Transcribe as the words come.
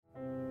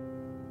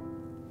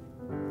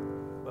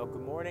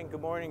Good morning,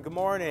 good morning, good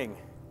morning.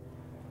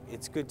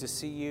 It's good to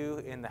see you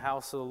in the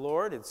house of the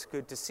Lord. It's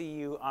good to see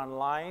you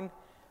online.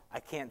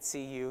 I can't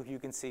see you, you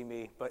can see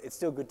me, but it's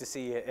still good to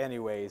see you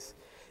anyways.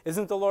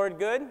 Isn't the Lord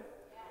good?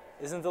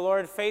 Isn't the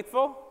Lord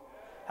faithful?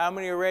 How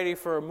many are ready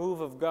for a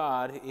move of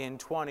God in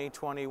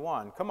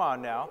 2021? Come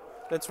on now.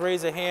 Let's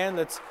raise a hand.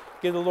 Let's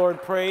give the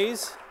Lord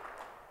praise.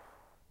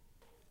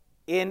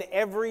 In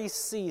every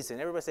season,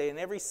 everybody say, in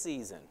every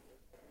season.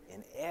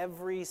 In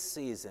every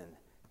season.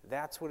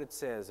 That's what it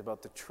says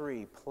about the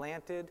tree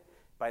planted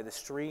by the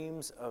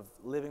streams of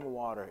living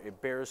water.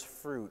 It bears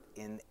fruit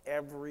in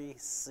every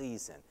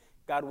season.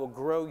 God will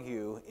grow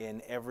you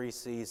in every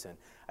season.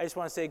 I just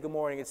want to say good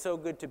morning. It's so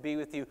good to be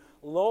with you.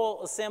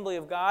 Lowell Assembly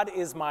of God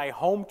is my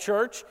home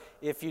church.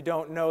 If you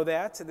don't know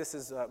that, this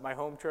is my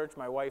home church.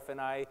 My wife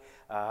and I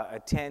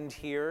attend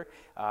here.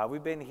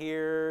 We've been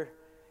here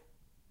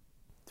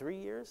 4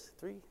 years.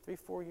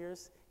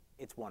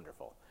 It's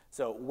wonderful.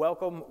 So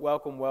welcome,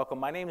 welcome, welcome.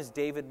 My name is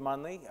David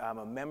Munley. I'm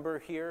a member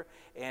here,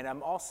 and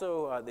I'm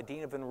also the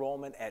Dean of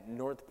Enrollment at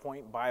North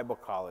Point Bible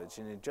College.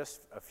 And in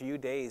just a few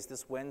days,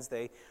 this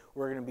Wednesday,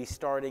 we're going to be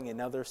starting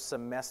another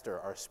semester,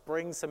 our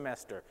spring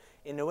semester.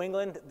 In New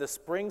England, the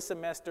spring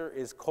semester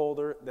is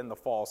colder than the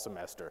fall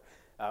semester.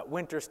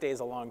 Winter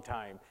stays a long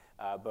time,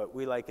 but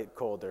we like it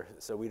colder,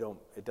 so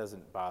it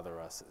doesn't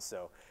bother us.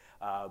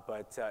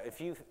 But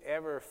if you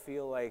ever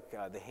feel like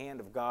the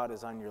hand of God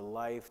is on your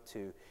life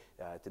to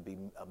be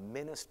a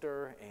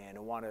minister and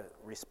want to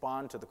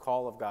respond to the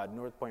call of God,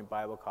 North Point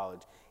Bible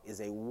College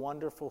is a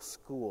wonderful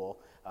school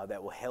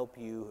that will help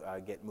you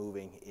get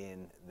moving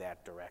in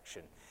that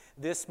direction.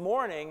 This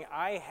morning,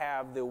 I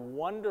have the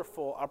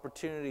wonderful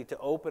opportunity to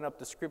open up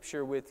the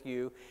scripture with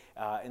you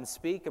and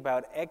speak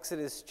about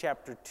Exodus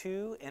chapter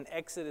 2 and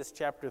Exodus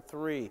chapter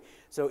 3.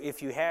 So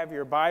if you have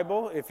your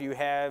Bible, if you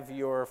have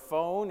your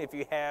phone, if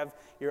you have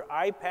your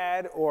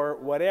iPad or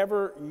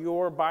whatever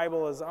your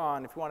Bible is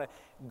on, if you want to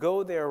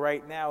go there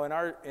right now.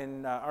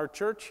 In our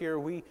church here,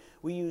 we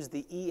use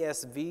the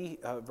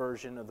ESV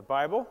version of the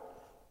Bible.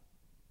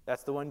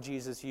 That's the one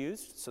Jesus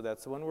used, so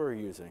that's the one we're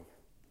using.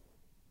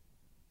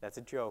 That's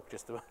a joke.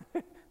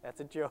 That's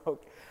a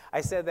joke.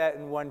 I said that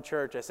in one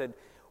church. I said,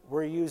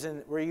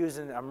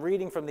 I'm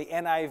reading from the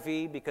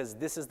NIV because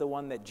this is the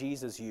one that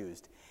Jesus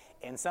used.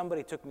 And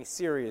somebody took me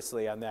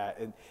seriously on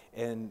that.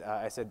 And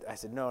I said,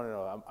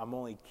 no, I'm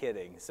only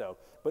kidding.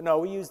 But no,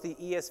 we use the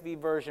ESV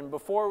version.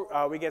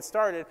 Before we get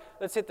started,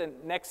 let's hit the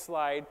next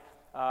slide.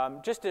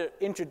 Just to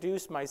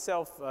introduce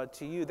myself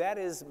to you, that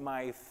is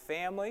my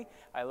family.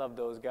 I love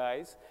those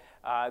guys.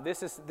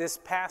 This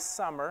past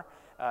summer,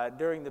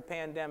 during the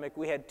pandemic,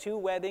 we had 2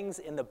 weddings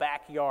in the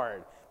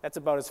backyard. That's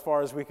about as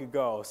far as we could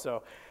go.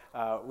 So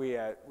we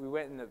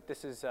went in.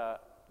 This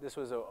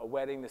was a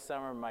wedding this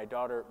summer. My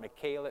daughter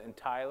Michaela and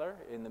Tyler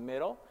in the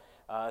middle.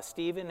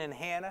 Stephen and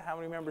Hannah. How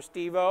many remember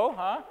Steve-O?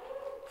 Huh?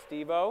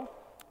 Steve-O.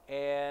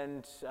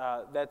 And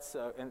that's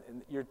and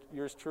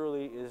yours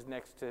truly is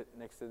next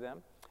to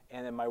them.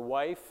 And then my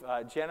wife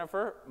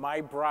Jennifer,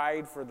 my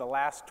bride for the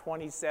last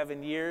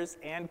 27 years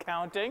and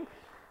counting.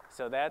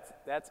 So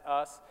that's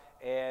us.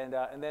 And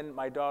then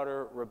my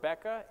daughter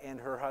Rebecca and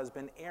her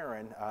husband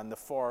Aaron on the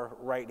far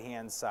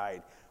right-hand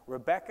side.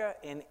 Rebecca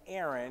and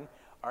Aaron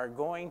are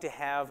going to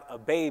have a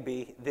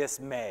baby this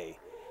May.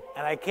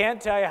 And I can't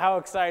tell you how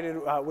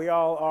excited we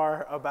all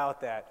are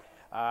about that.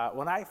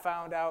 When I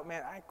found out,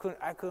 man,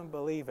 I couldn't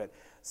believe it.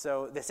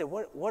 So they said,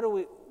 what are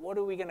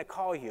we going to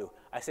call you?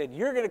 I said,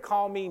 you're going to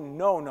call me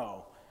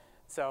No-No.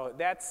 So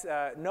that's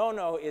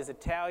No-No is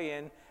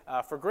Italian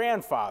for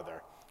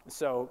grandfather.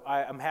 So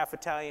I'm half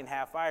Italian,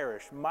 half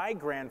Irish. My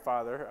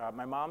grandfather,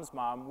 my mom's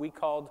mom, we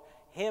called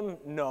him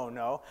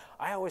No-No.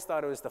 I always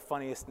thought it was the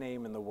funniest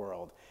name in the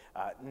world,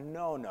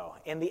 No-No.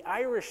 And the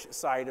Irish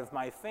side of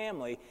my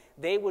family,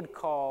 they would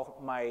call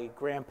my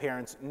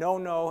grandparents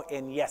No-No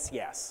and Yes,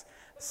 Yes.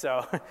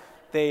 So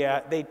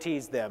they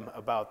teased them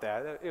about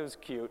that. It was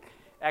cute.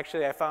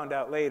 Actually, I found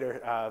out later,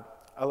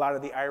 a lot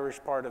of the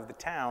Irish part of the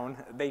town,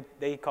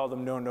 they call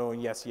them No-No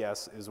and Yes,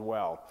 Yes as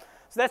well.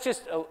 So that's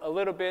just a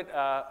little bit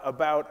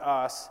about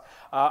us.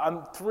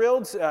 I'm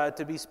thrilled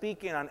to be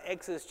speaking on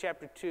Exodus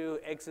chapter 2,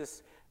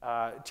 Exodus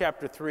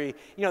chapter 3.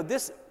 You know,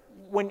 this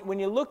when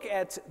you look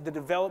at the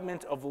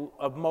development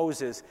of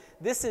Moses,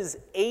 this is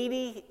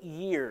 80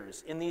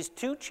 years. In these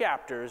 2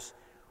 chapters,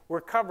 we're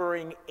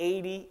covering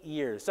 80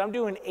 years. So I'm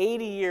doing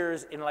 80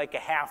 years in like a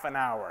half an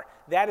hour.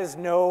 That is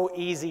no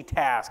easy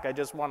task. I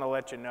just want to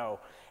let you know.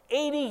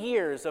 80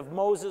 years of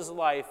Moses'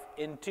 life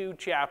in 2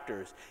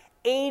 chapters.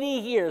 80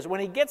 years. When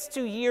he gets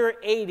to year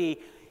 80,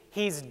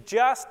 he's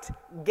just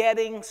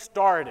getting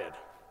started.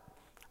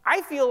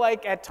 I feel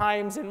like at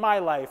times in my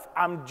life,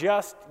 I'm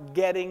just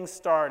getting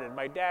started.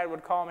 My dad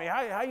would call me,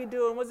 how you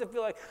doing? What does it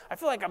feel like? I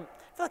feel like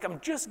I'm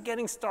just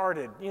getting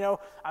started. You know,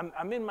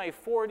 I'm in my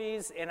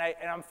 40s, and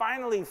I'm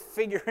finally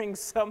figuring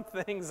some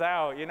things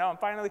out. You know, I'm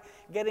finally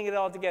getting it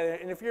all together.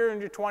 And if you're in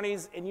your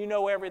 20s and you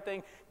know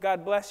everything,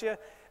 God bless you.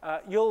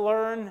 You'll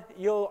learn,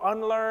 you'll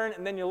unlearn,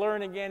 and then you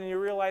learn again, and you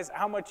realize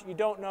how much you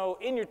don't know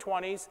in your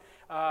 20s.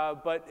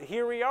 But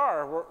here we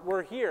are.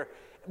 We're here.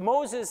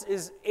 Moses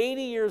is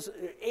 80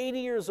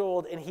 years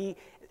old, and he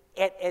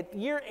at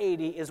year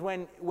 80 is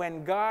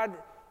when God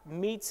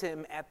meets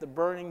him at the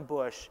burning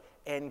bush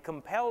and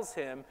compels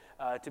him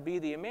to be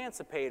the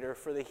emancipator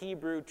for the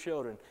Hebrew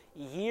children.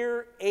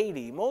 Year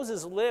 80.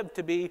 Moses lived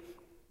to be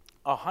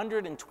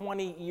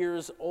 120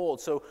 years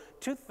old. So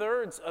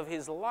 2/3 of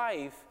his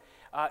life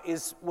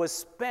was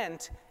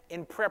spent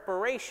in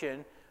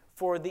preparation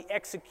for the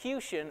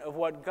execution of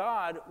what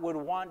God would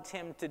want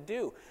him to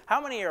do.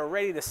 How many are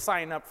ready to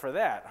sign up for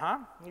that, huh?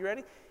 You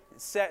ready?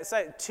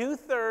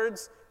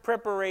 2/3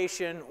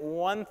 preparation,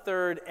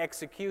 1/3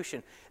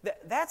 execution.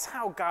 That's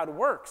how God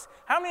works.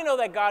 How many know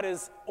that God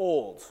is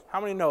old?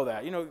 How many know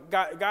that? You know,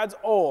 God's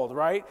old,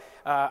 right?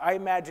 I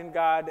imagine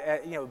God,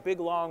 big,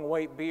 long,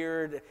 white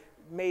beard,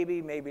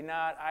 maybe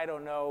not, I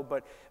don't know,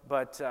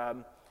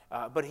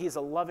 but he's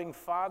a loving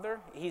Father.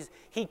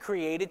 He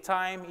created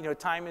time. You know,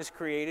 time is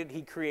created.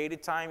 He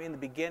created time in the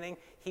beginning.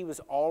 He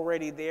was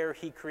already there.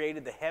 He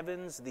created the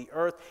heavens, the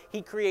earth.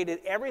 He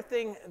created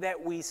everything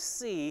that we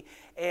see.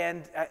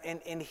 And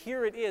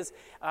here it is.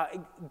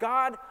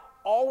 God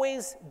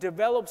always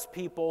develops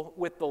people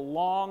with the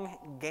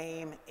long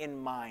game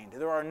in mind.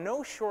 There are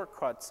no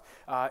shortcuts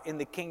in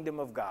the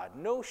kingdom of God.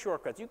 No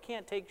shortcuts. You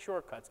can't take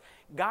shortcuts.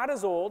 God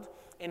is old,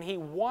 and he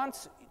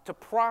wants to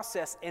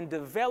process and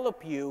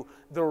develop you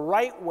the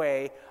right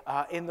way,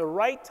 in the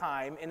right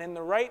time, and in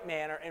the right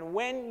manner. And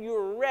when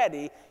you're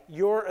ready,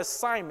 your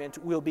assignment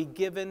will be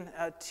given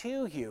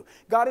to you.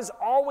 God is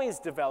always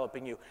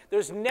developing you.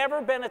 There's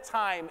never been a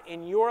time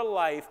in your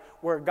life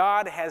where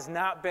God has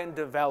not been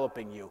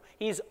developing you.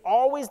 He's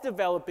always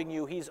developing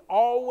you. He's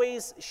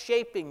always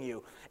shaping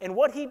you. And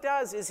what he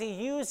does is he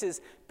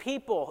uses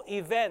people,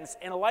 events,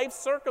 and life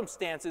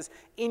circumstances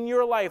in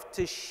your life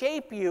to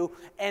shape you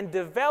and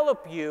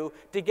develop you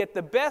to get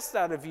the best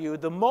out of you,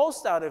 the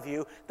most out of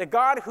you. The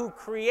God who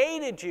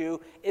created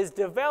you is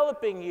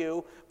developing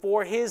you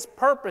for his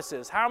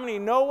purposes. How many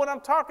know what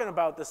I'm talking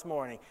about this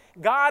morning?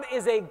 God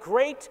is a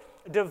great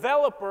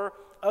developer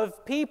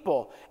of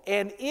people.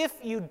 And if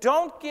you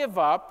don't give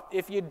up,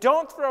 if you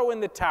don't throw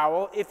in the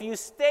towel, if you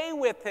stay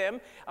with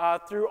him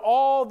through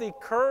all the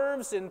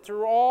curves and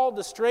through all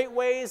the straight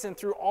ways and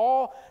through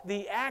all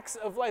the acts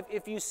of life,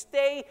 if you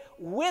stay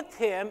with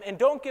him and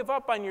don't give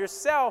up on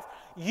yourself,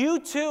 you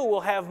too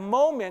will have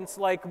moments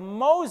like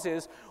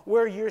Moses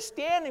where you're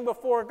standing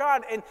before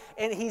God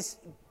and he's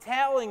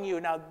telling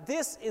you, now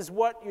this is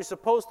what you're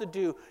supposed to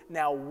do.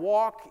 Now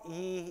walk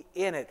ye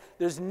in it.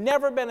 There's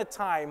never been a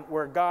time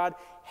where God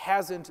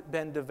hasn't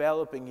been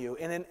developing you.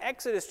 And in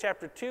Exodus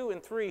chapter 2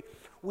 and 3,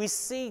 we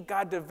see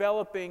God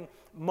developing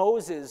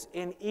Moses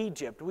in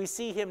Egypt. We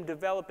see him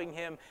developing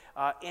him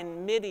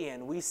in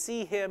Midian. We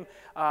see him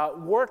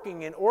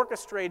working and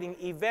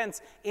orchestrating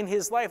events in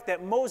his life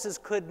that Moses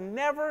could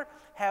never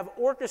have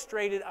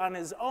orchestrated on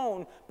his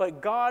own,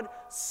 but God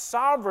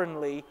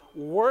sovereignly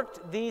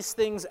worked these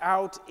things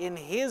out in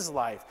his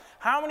life.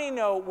 How many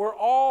know we're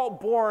all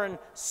born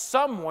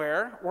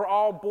somewhere? We're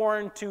all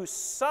born to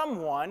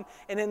someone,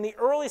 and in the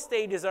early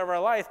stages of our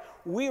life,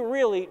 we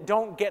really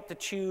don't get to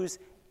choose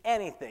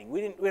anything.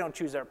 We don't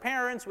choose our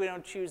parents. We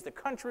don't choose the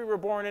country we're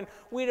born in.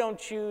 We don't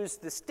choose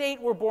the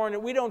state we're born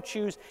in. We don't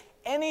choose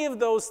any of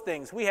those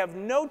things. We have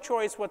no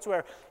choice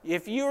whatsoever.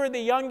 If you were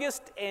the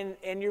youngest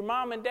and your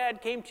mom and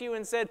dad came to you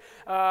and said,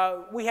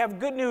 we have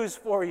good news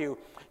for you.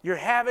 You're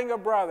having a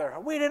brother.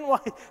 We didn't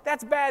want,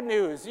 that's bad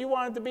news. You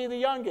wanted to be the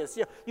youngest.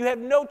 You have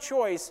no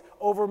choice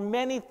over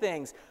many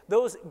things.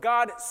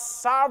 God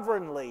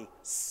sovereignly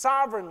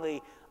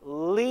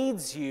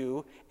leads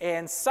you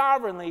and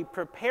sovereignly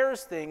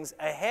prepares things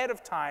ahead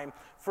of time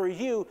for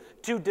you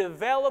to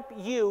develop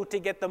you to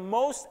get the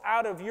most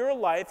out of your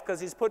life because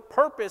he's put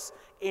purpose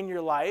in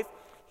your life.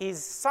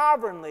 He's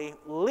sovereignly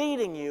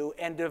leading you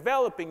and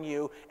developing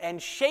you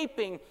and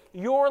shaping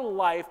your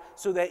life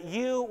so that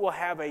you will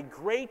have a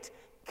great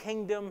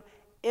kingdom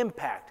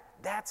impact.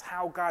 That's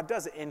how God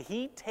does it. And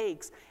he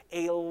takes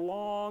a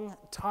long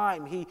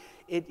time.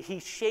 He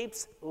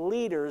shapes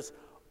leaders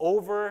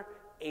over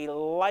a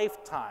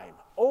lifetime.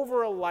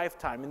 Over a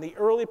lifetime. In the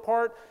early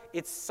part,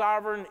 it's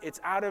sovereign, it's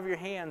out of your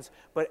hands.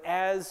 But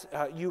as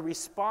you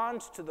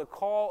respond to the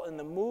call and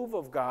the move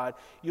of God,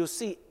 you'll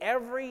see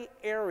every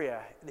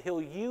area that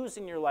he'll use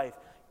in your life,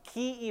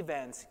 key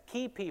events,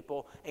 key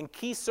people, and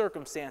key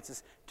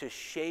circumstances to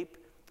shape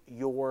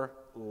your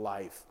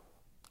life.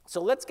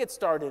 So let's get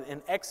started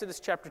in Exodus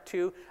chapter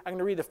 2. I'm going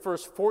to read the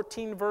first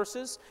 14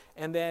 verses,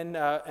 and then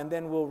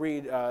we'll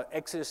read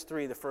Exodus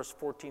 3, the first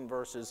 14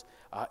 verses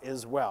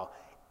as well.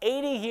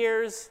 80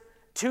 years,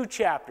 2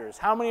 chapters.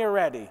 How many are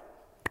ready?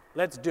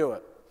 Let's do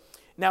it.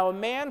 Now a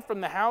man from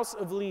the house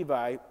of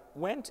Levi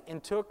went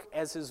and took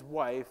as his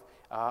wife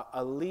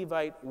a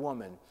Levite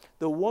woman.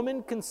 The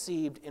woman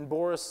conceived and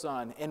bore a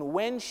son, and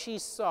when she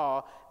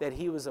saw that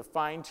he was a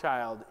fine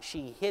child,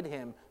 she hid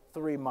him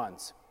 3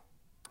 months.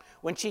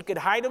 When she could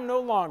hide him no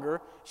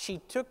longer,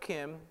 she took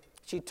him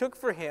She took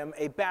for him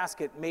a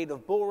basket made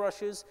of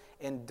bulrushes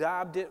and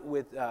daubed it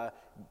with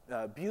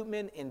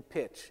bitumen and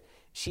pitch.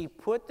 She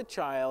put the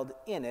child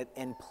in it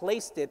and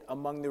placed it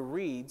among the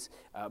reeds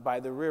by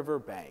the river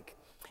bank.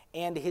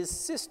 And his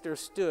sister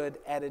stood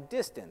at a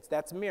distance,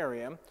 that's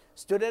Miriam,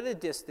 stood at a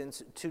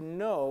distance to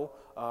know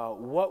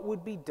what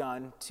would be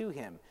done to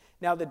him.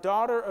 Now the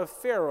daughter of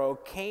Pharaoh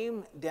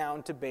came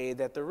down to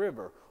bathe at the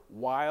river,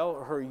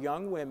 while her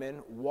young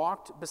women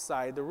walked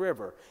beside the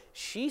river.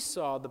 She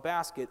saw the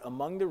basket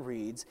among the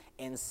reeds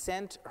and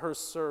sent her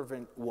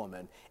servant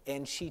woman,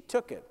 and she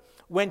took it.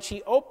 When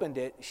she opened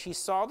it, she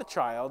saw the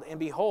child, and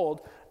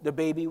behold, the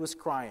baby was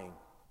crying.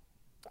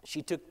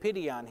 She took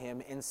pity on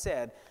him and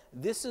said,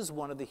 "This is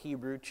one of the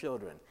Hebrew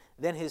children."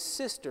 Then his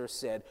sister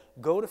said,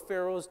 "Go to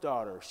Pharaoh's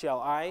daughter.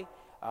 Shall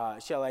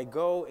I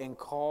go and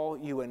call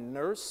you a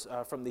nurse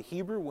from the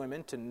Hebrew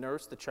women to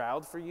nurse the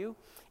child for you?"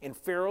 And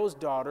Pharaoh's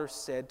daughter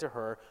said to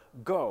her,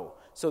 "Go."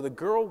 So the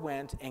girl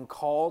went and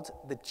called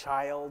the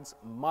child's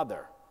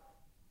mother.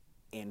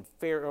 And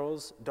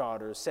Pharaoh's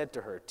daughter said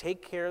to her,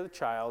 "Take care of the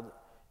child.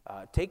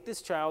 Take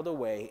this child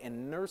away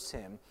and nurse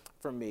him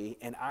for me,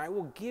 and I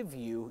will give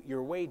you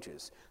your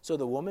wages." So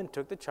the woman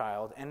took the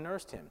child and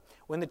nursed him.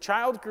 When the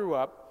child grew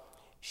up,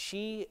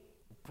 she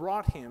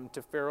brought him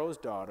to Pharaoh's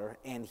daughter,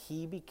 and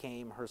he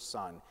became her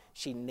son.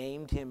 She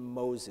named him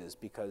Moses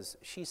because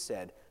she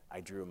said,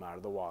 "I drew him out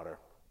of the water."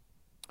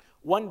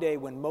 One day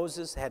when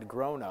Moses had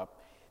grown up,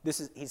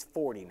 he's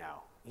 40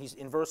 now. He's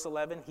in verse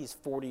 11, he's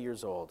 40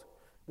 years old.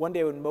 One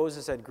day when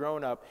Moses had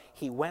grown up,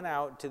 he went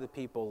out to the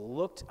people,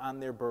 looked on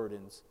their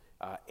burdens,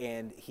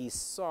 and he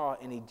saw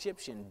an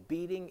Egyptian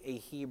beating a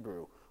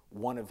Hebrew,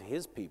 one of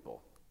his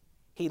people.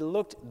 He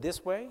looked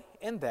this way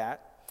and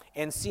that,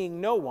 and seeing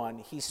no one,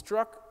 he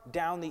struck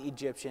down the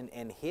Egyptian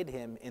and hid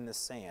him in the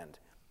sand.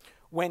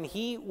 When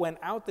he went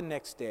out the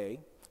next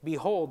day,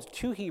 behold,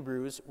 two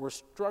Hebrews were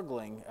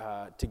struggling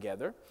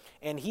together,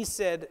 and he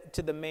said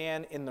to the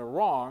man in the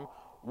wrong,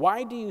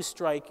 "Why do you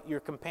strike your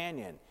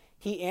companion?"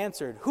 He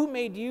answered, "Who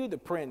made you the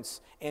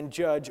prince and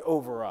judge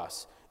over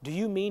us? Do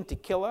you mean to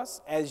kill us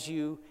as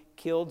you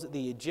killed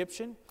the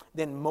Egyptian?"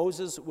 Then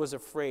Moses was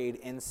afraid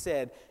and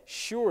said,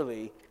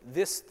 "Surely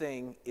this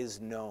thing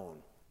is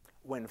known."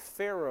 When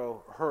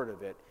Pharaoh heard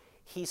of it,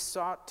 he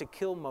sought to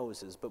kill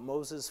Moses, but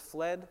Moses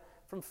fled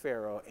from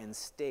Pharaoh and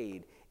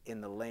stayed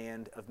in the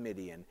land of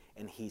Midian,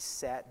 and he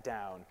sat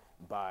down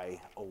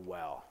by a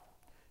well.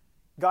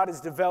 God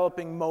is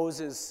developing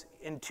Moses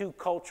in two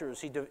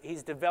cultures.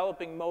 He's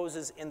developing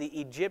Moses in the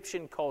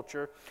Egyptian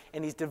culture,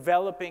 and he's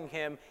developing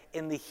him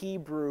in the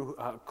Hebrew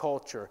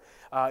culture.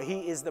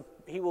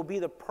 He will be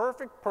the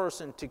perfect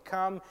person to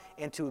come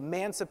and to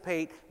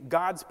emancipate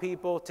God's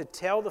people, to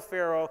tell the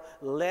Pharaoh,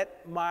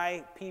 "Let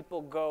my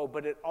people go."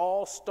 But it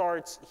all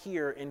starts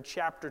here in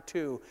chapter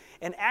 2.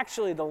 And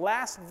actually, the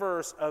last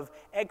verse of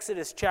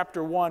Exodus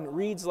chapter 1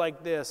 reads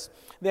like this: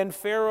 "Then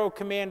Pharaoh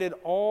commanded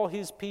all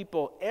his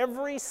people,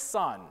 every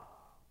son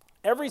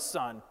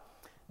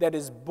that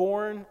is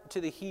born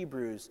to the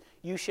Hebrews,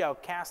 you shall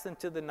cast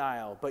into the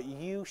Nile, but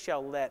you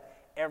shall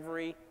let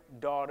every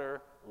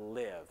daughter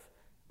live."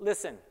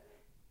 Listen,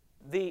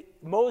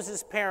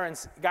 Moses'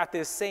 parents got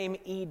this same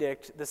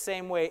edict the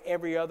same way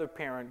every other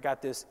parent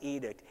got this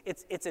edict.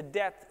 It's a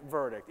death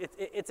verdict.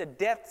 It's a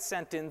death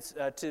sentence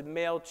to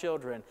male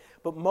children.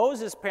 But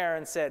Moses'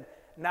 parents said,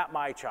 "Not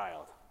my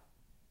child."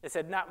 They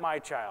said, "Not my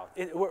child.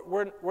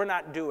 We're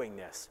not doing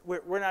this.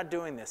 We're not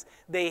doing this."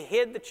 They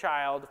hid the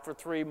child for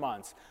 3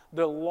 months.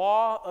 The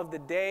law of the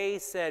day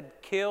said,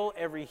 kill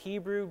every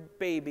Hebrew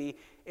baby,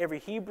 every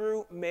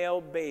Hebrew male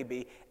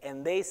baby.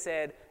 And they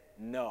said,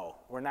 "No,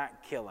 we're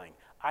not killing."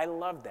 I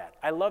love that.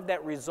 I love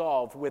that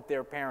resolve with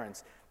their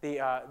parents.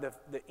 The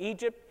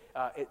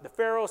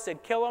Pharaoh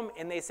said, "Kill them,"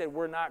 and they said,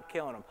 "We're not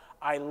killing them."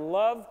 I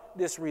love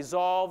this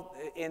resolve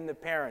in the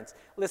parents.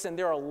 Listen,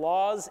 there are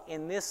laws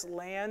in this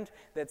land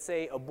that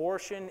say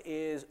abortion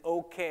is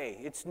okay.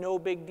 It's no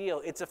big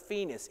deal. It's a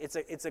fetus.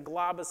 It's a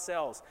glob of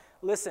cells.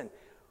 Listen,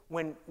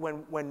 when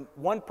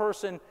one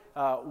person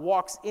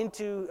walks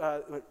into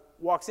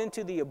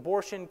the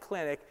abortion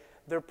clinic,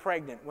 they're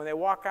pregnant. When they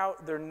walk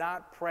out, they're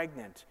not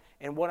pregnant.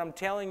 And what I'm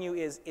telling you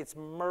is it's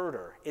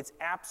murder. It's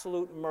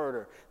absolute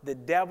murder. The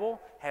devil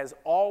has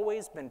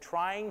always been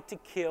trying to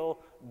kill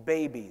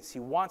babies. He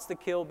wants to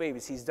kill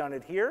babies. He's done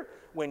it here.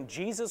 When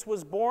Jesus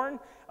was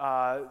born,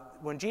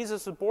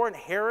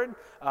 Herod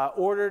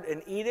ordered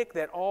an edict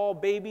that all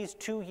babies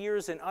 2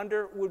 years and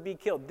under would be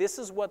killed. This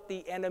is what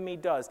the enemy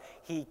does.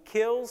 He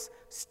kills,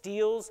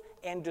 steals,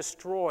 and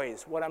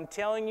destroys. What I'm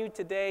telling you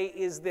today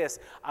is this: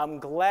 I'm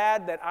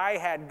glad that I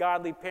had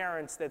godly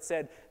parents that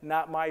said,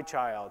 "Not my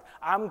child."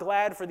 I'm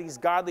glad for these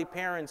godly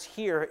parents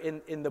here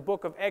in the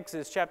book of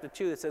Exodus chapter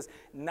 2 that says,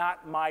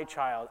 "Not my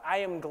child." I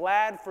am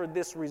glad for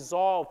this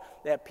resolve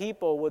that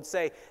people would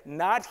say,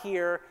 "Not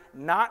here,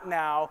 not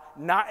now,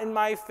 not in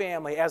my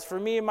family. As for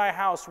me and my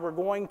house, we're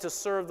going to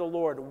serve the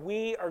Lord.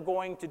 We are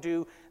going to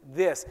do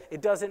this.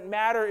 It doesn't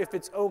matter if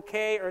it's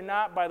okay or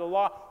not by the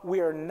law. We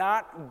are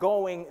not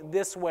going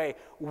this way.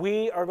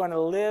 We are going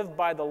to live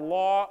by the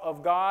law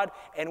of God,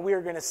 and we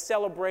are going to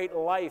celebrate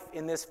life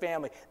in this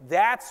family.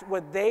 That's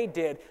what they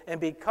did,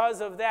 and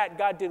because of that,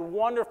 God did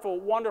wonderful,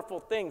 wonderful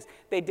things.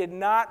 They did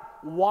not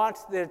want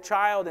their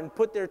child and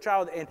put their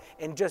child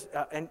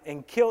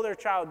and kill their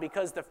child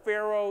because the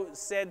Pharaoh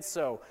said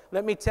so.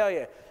 Let me tell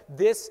you,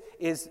 this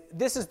is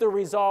the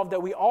resolve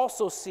that we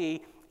also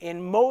see in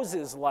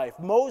Moses' life.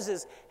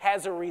 Moses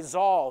has a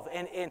resolve,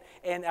 and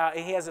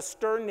he has a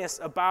sternness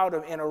about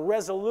him and a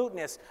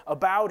resoluteness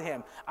about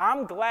him.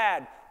 I'm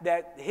glad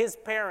that his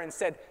parents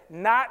said,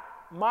 not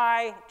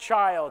my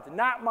child,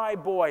 not my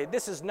boy.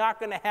 This is not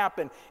going to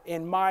happen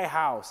in my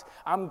house.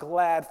 I'm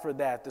glad for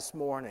that this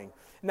morning.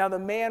 Now the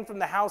man from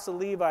the house of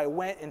Levi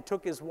went and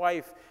took his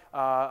wife,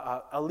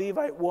 a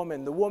Levite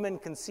woman. The woman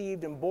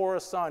conceived and bore a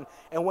son.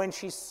 And when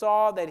she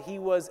saw that he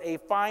was a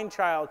fine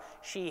child,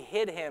 she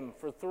hid him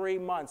for 3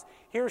 months.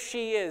 Here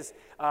she is.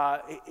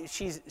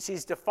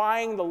 She's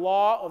defying the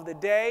law of the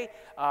day.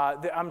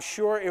 I'm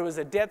sure it was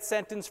a death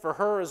sentence for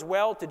her as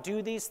well to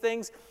do these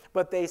things.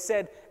 But they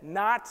said,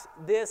 not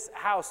this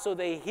house. So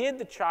they hid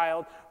the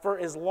child for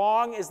as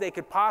long as they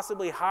could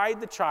possibly hide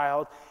the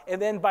child.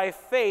 And then by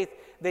faith,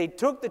 they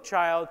took the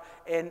child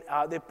and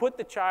they put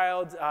the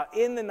child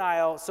in the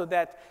Nile so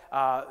that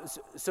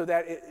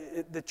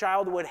the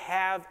child would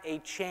have a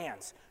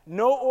chance.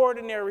 No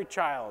ordinary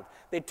child.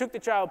 They took the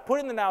child, put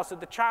it in the Nile so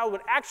the child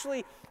would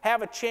actually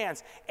have a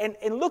chance. And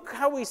look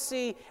how we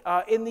see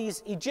in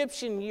these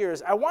Egyptian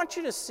years. I want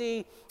you to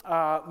see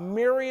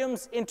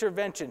Miriam's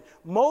intervention.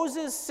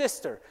 Moses'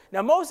 sister.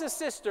 Now Moses'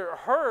 sister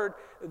heard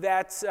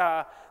that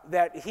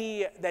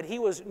he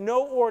was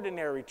no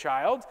ordinary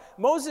child.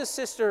 Moses'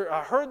 sister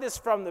heard this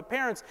from the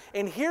parents,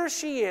 and here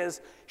she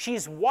is.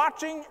 She's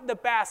watching the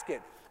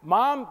basket.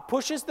 Mom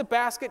pushes the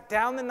basket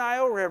down the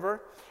Nile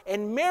River,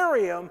 and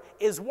Miriam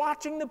is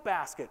watching the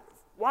basket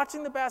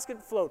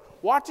float,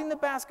 watching the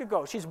basket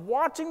go. She's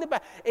watching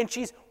and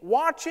she's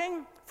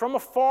watching from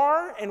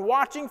afar and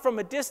watching from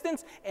a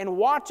distance and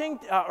watching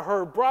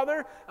her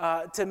brother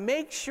to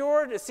make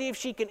sure to see if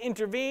she can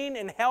intervene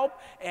and help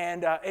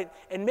and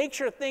make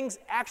sure things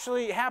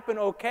actually happen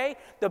okay.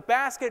 The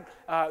basket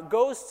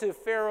goes to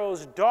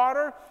Pharaoh's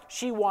daughter.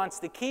 She wants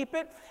to keep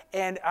it,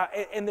 and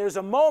there's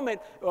a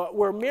moment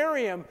where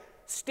Miriam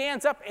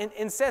stands up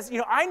and says,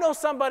 I know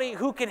somebody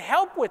who can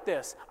help with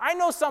this. I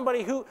know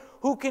somebody who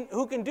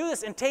can do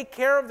this and take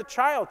care of the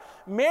child.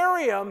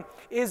 Miriam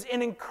is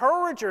an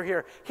encourager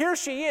here. Here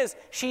she is.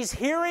 She's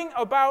hearing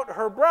about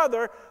her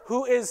brother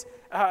who is,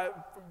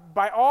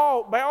 by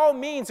all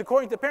means,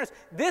 according to the parents,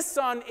 this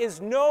son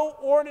is no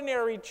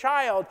ordinary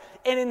child.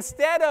 And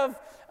instead of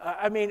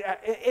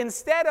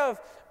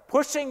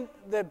pushing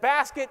the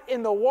basket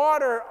in the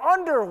water,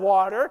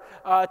 underwater,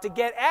 to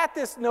get at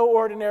this no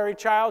ordinary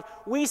child,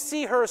 we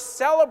see her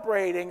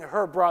celebrating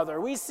her brother.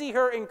 We see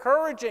her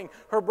encouraging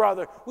her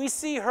brother. We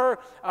see her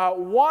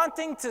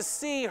wanting to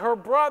see her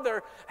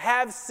brother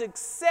have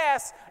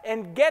success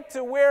and get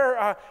to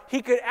where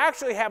he could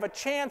actually have a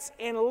chance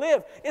and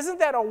live. Isn't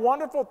that a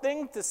wonderful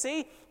thing to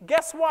see?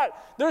 Guess what?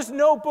 There's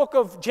no book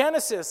of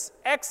Genesis,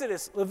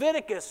 Exodus,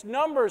 Leviticus,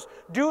 Numbers,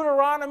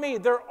 Deuteronomy.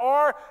 There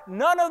are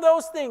none of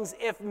those things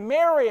if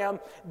Miriam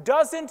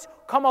doesn't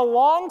come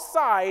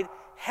alongside,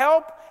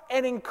 help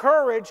and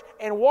encourage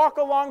and walk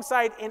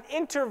alongside and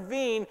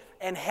intervene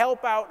and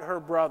help out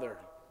her brother.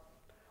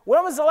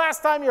 When was the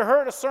last time you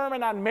heard a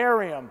sermon on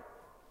Miriam?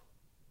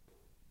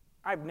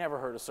 I've never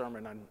heard a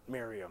sermon on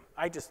Miriam.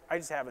 I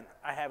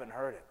haven't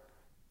heard it.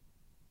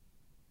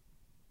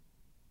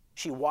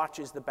 She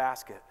watches the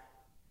basket.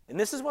 And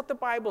this is what the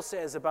Bible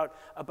says about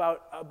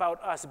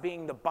us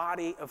being the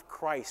body of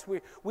Christ.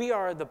 We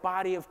are the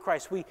body of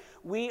Christ.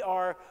 We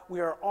are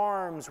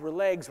arms, we're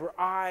legs, we're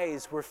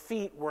eyes, we're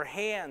feet, we're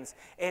hands.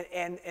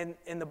 And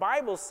the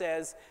Bible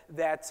says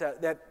that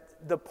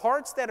the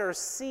parts that are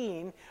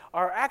seen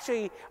are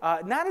actually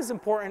not as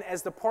important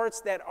as the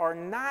parts that are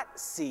not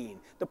seen.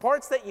 The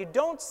parts that you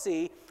don't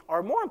see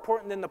are more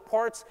important than the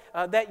parts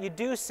that you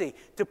do see.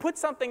 To put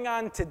something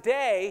on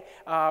today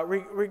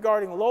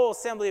regarding Lowell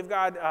Assembly of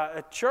God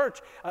Church,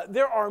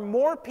 there are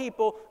more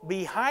people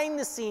behind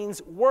the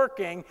scenes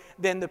working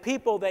than the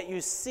people that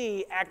you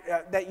see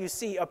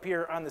up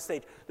here on the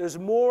stage. There's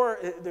more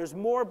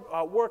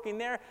working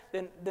there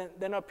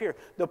than up here.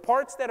 The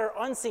parts that are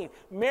unseen.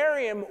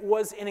 Miriam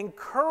was an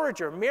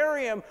encourager.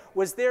 Miriam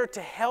was there to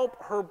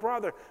help her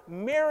brother.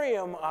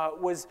 Miriam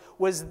was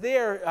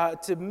there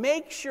to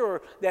make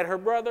sure that her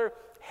brother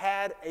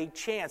had a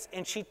chance,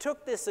 and she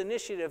took this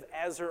initiative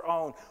as her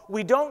own.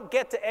 We don't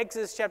get to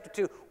Exodus chapter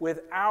 2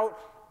 without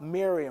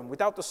Miriam,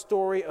 without the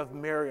story of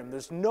Miriam.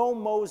 There's no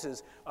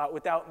Moses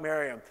without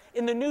Miriam.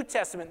 In the New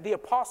Testament, the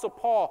Apostle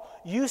Paul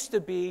used to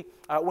be,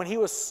 when he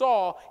was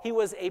Saul, he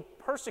was a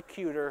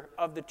persecutor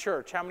of the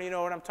church. How many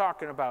know what I'm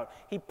talking about?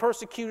 He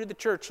persecuted the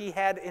church. He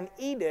had an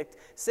edict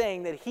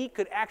saying that he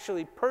could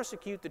actually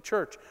persecute the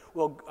church.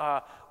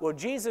 Well,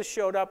 Jesus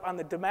showed up on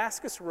the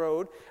Damascus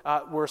road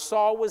where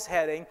Saul was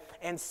heading,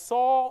 and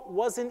Saul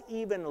wasn't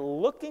even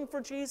looking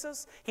for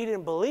Jesus. He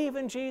didn't believe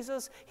in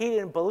Jesus. He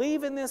didn't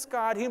believe in this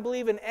God. He didn't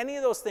believe in any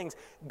of those things.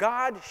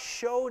 God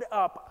showed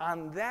up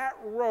on that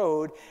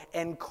road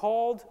and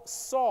called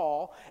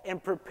Saul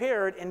and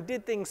prepared and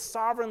did things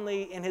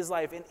sovereignly in his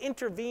life and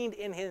intervened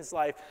in his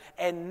life.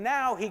 And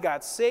now he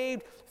got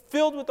saved,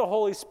 filled with the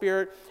Holy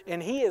Spirit,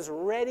 and he is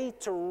ready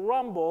to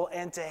rumble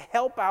and to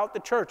help out the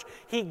church.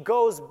 He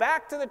goes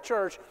back to the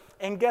church,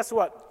 and guess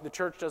what? The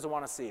church doesn't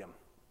want to see him.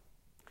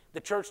 The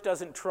church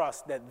doesn't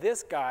trust that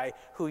this guy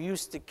who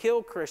used to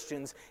kill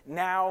Christians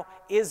now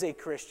is a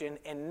Christian,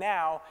 and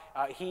now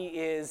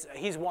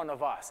he's one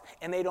of us,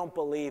 and they don't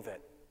believe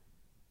it.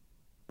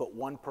 But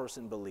one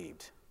person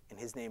believed, and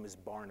his name is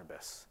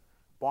Barnabas.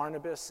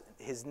 Barnabas,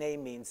 his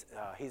name means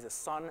he's a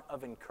son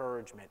of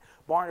encouragement.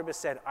 Barnabas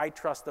said, I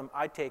trust him,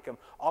 I take him,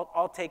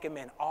 I'll take him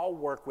in, I'll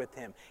work with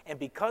him. And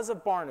because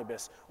of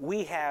Barnabas,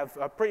 we have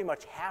pretty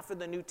much half of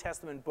the New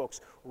Testament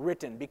books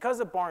written. Because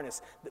of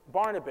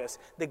Barnabas,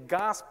 the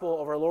gospel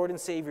of our Lord and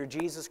Savior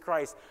Jesus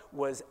Christ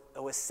was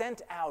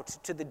sent out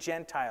to the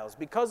Gentiles.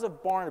 Because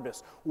of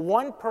Barnabas,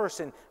 one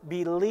person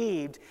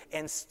believed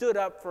and stood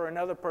up for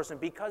another person.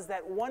 Because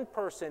that one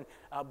person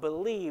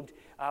believed,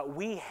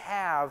 we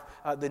have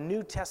the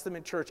New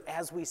Testament church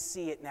as we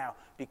see it now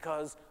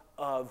because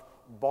of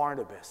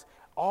Barnabas.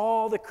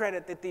 All the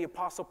credit that the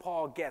Apostle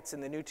Paul gets in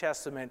the New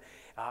Testament,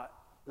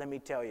 let me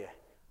tell you,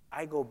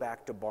 I go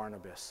back to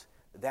Barnabas,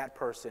 that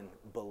person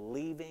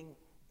believing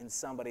in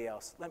somebody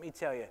else. Let me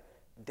tell you,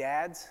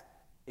 dads,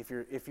 if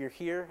you're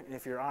here and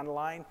if you're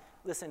online,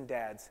 listen,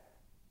 dads,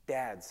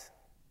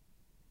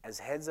 as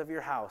heads of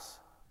your house,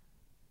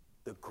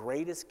 the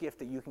greatest gift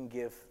that you can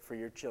give for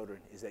your children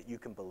is that you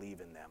can believe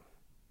in them.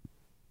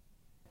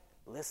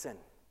 Listen,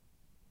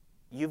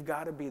 you've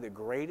got to be the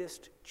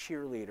greatest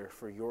cheerleader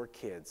for your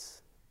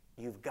kids.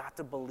 You've got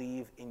to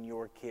believe in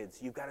your kids.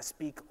 You've got to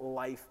speak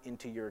life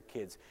into your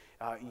kids.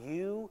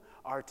 You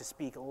are to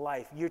speak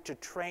life. You're to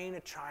train a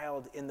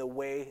child in the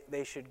way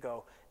they should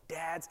go.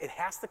 Dads, it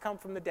has to come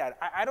from the dad.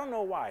 I don't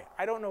know why.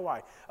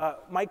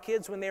 My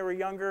kids, when they were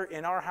younger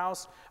in our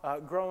house,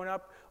 growing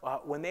up,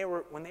 when they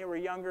were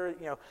younger,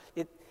 you know,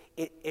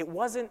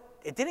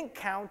 it didn't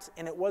count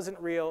and it wasn't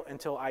real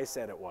until I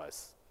said it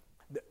was.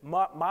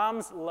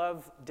 Moms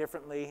love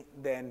differently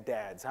than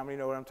dads. How many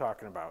know what I'm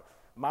talking about?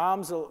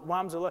 Moms will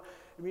moms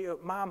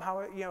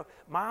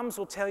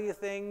will tell you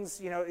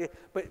things,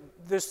 but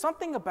there's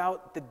something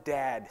about the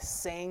dad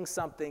saying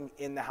something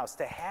in the house.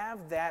 To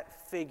have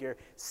that figure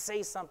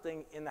say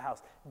something in the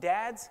house.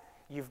 Dads,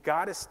 you've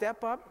got to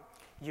step up.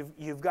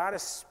 You've got to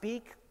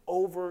speak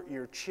over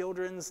your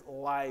children's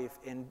life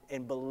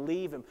and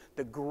believe them.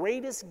 The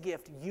greatest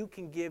gift you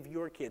can give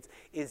your kids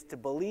is to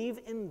believe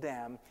in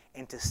them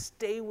and to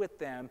stay with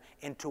them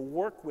and to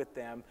work with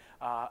them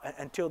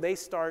until they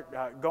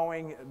start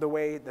going the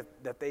way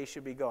that they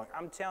should be going.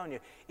 I'm telling you,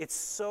 it's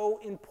so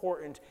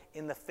important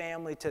in the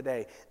family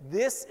today.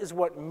 This is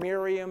what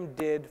Miriam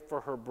did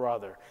for her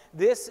brother.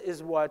 This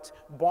is what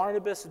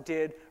Barnabas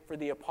did for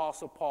the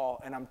Apostle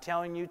Paul. And I'm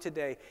telling you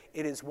today,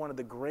 it is one of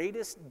the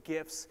greatest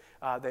gifts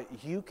that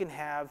you can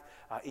have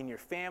in your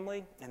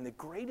family. And the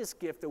greatest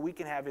gift that we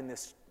can have in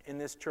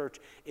this church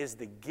is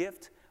the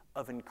gift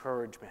of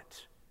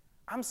encouragement.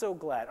 I'm so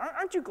glad.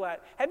 Aren't you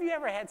glad? Have you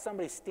ever had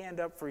somebody stand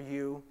up for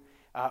you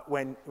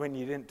when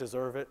you didn't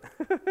deserve it?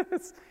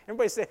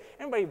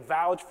 Anybody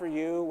vouch for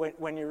you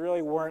when you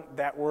really weren't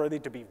that worthy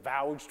to be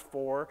vouched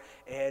for,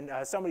 and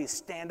somebody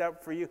stand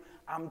up for you?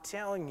 I'm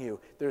telling you,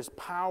 there's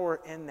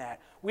power in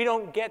that. We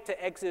don't get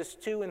to Exodus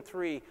 2 and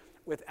 3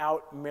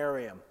 without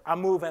Miriam.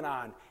 I'm moving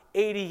on.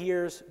 80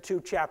 years,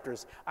 2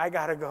 chapters. I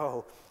got to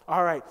go.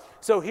 All right,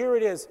 so here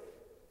it is.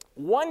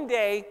 One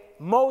day,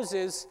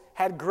 Moses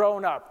had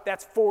grown up.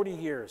 That's 40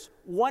 years.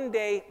 One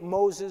day,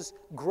 Moses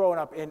grown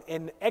up.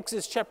 In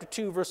Exodus chapter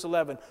 2, verse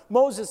 11,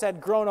 Moses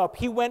had grown up.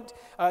 He went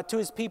to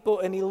his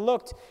people and he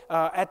looked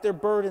at their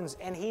burdens,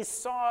 and he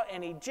saw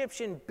an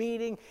Egyptian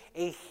beating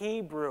a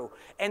Hebrew.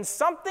 And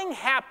something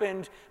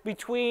happened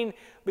between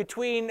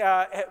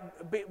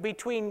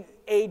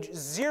age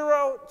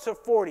 0 to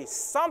 40.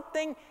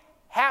 Something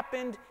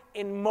happened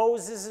in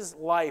Moses'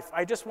 life.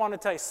 I just want to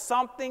tell you,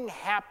 something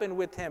happened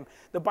with him.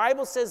 The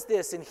Bible says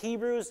this in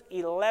Hebrews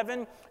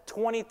 11,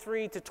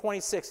 23 to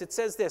 26. It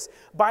says this: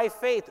 by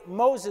faith,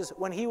 Moses,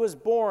 when he was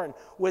born,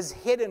 was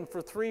hidden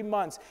for 3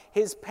 months.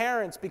 His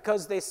parents,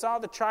 because they saw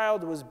the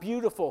child was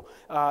beautiful,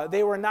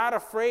 they were not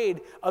afraid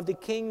of the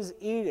king's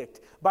edict.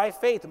 By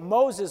faith,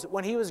 Moses,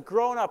 when he was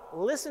grown up,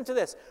 listen to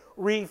this,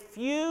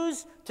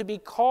 refused to be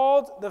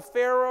called the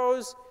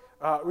Pharaoh's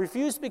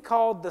refused to be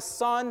called the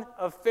son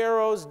of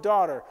Pharaoh's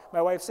daughter.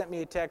 My wife sent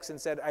me a text and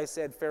said, I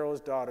said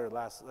Pharaoh's daughter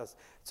last.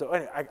 So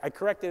anyway, I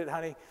corrected it,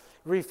 honey.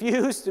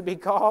 Refused to be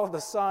called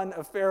the son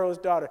of Pharaoh's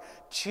daughter,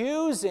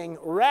 choosing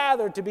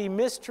rather to be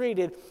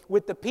mistreated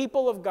with the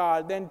people of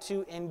God than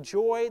to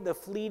enjoy the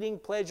fleeting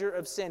pleasure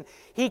of sin.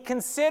 He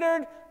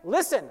considered,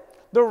 listen,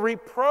 the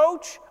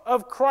reproach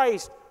of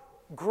Christ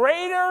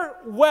greater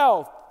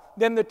wealth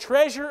than the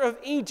treasure of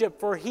Egypt,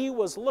 for he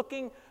was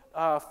looking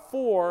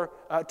to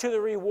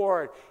the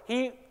reward.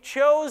 He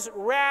chose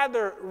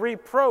rather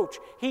reproach.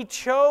 He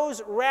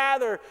chose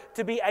rather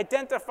to be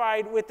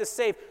identified with the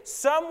safe.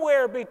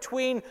 Somewhere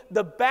between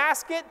the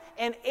basket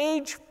and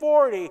age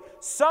 40,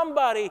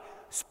 somebody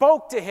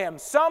spoke to him.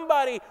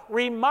 Somebody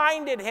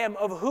reminded him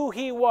of who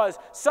he was.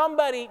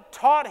 Somebody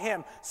taught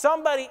him.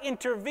 Somebody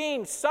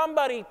intervened.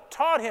 Somebody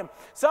taught him.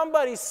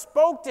 Somebody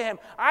spoke to him.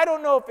 I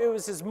don't know if it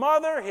was his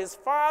mother, his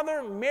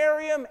father,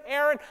 Miriam,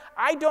 Aaron.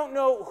 I don't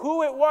know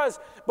who it was.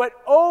 But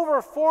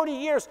over 40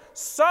 years,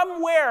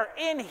 somewhere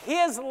in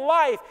his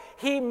life,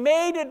 he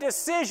made a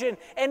decision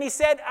and he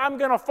said, I'm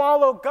going to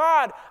follow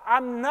God.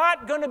 I'm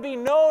not going to be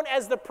known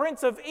as the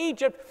Prince of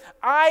Egypt.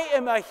 I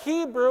am a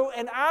Hebrew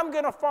and I'm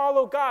going to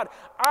follow God.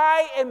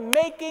 I am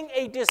making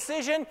a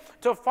decision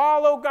to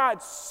follow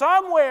God.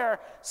 Somewhere,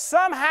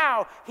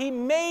 somehow, he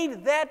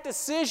made that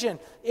decision.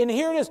 And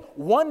here it is.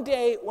 One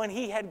day when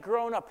he had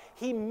grown up,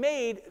 he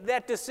made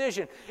that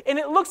decision. And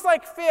it looks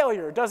like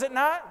failure, does it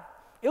not?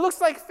 It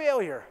looks like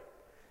failure.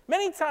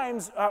 Many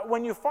times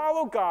when you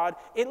follow God,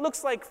 it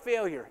looks like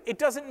failure. It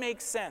doesn't make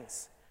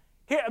sense.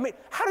 Here,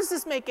 how does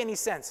this make any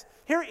sense?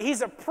 Here,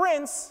 he's a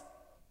prince,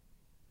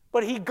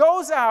 but he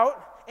goes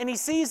out and he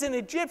sees an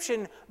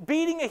Egyptian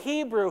beating a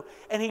Hebrew,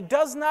 and he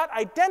does not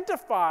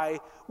identify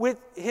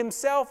with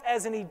himself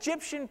as an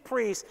Egyptian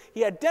priest.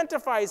 He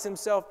identifies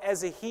himself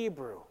as a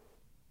Hebrew.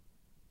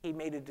 He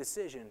made a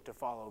decision to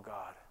follow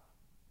God.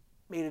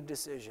 Made a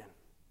decision.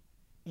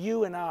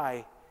 You and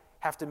I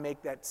have to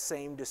make that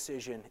same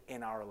decision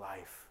in our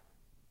life.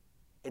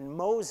 And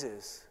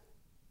Moses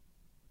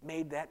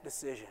made that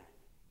decision.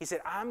 He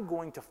said, I'm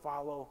going to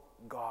follow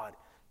God.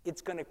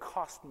 It's going to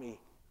cost me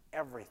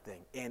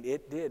everything. And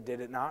it did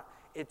it not?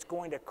 It's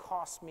going to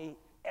cost me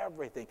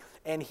everything.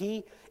 And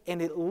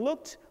it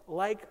looked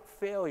like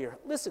failure.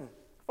 Listen,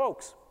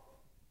 folks,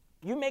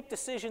 you make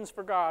decisions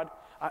for God,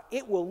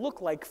 it will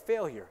look like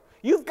failure.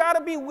 You've got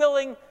to be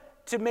willing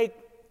to make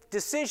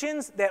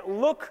decisions that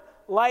look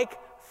like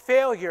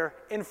failure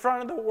in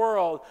front of the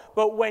world.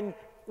 But when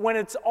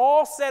it's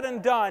all said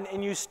and done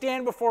and you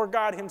stand before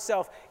God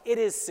himself, it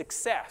is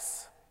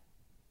success.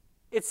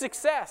 It's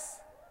success.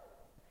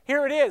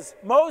 Here it is.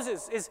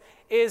 Moses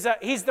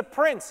he's the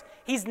prince.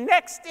 He's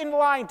next in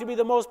line to be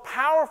the most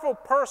powerful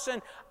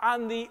person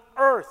on the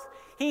earth.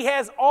 He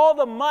has all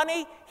the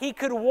money he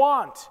could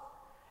want.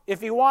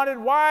 If he wanted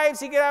wives,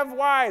 he could have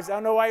wives. I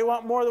don't know why you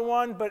want more than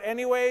one, but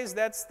anyways,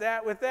 that's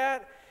that with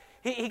that.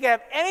 He could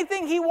have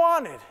anything he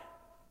wanted.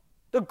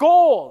 The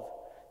gold,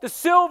 the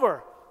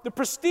silver, the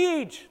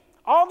prestige,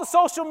 all the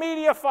social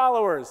media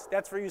followers.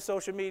 That's for you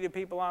social media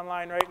people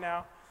online right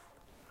now.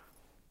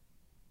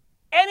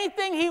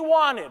 Anything he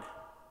wanted,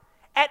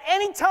 at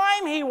any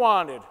time he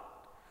wanted,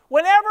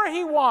 whenever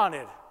he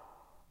wanted.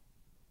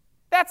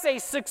 That's a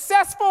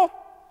successful,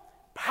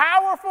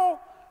 powerful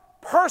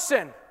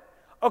person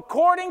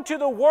according to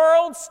the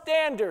world's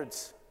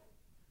standards.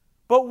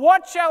 But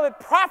what shall it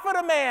profit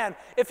a man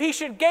if he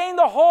should gain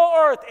the whole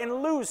earth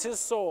and lose his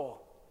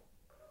soul?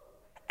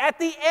 At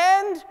the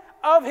end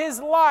of his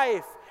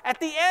life,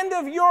 at the end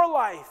of your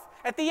life,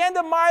 at the end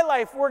of my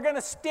life, we're going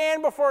to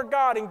stand before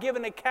God and give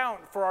an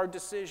account for our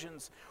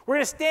decisions. We're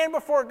going to stand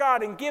before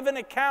God and give an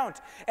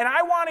account. And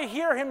I want to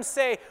hear him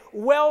say,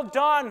 well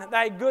done,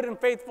 thy good and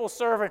faithful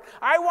servant.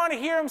 I want to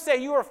hear him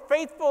say, you are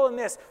faithful in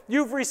this.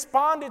 You've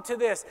responded to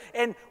this.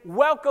 And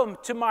welcome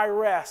to my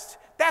rest.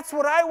 That's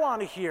what I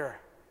want to hear.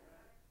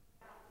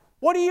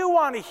 What do you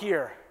want to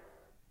hear?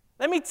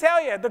 Let me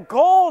tell you, the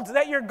gold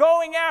that you're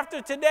going after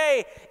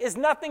today is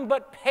nothing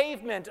but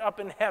pavement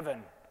up in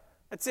heaven.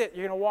 That's it.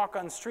 You're going to walk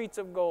on streets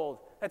of gold.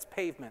 That's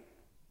pavement.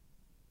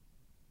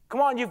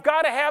 Come on, you've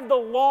got to have the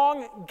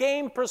long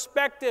game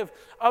perspective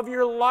of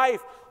your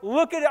life.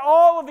 Look at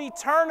all of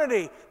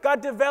eternity.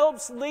 God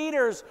develops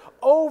leaders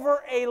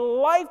over a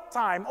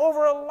lifetime.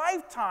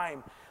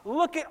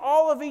 Look at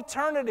all of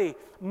eternity.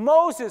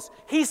 Moses,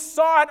 he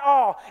saw it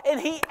all, and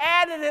he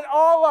added it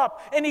all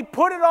up, and he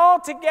put it all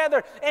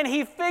together, and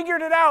he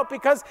figured it out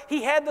because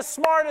he had the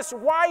smartest,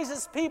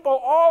 wisest people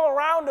all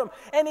around him,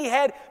 and he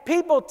had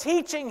people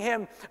teaching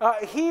him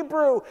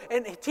Hebrew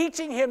and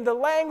teaching him the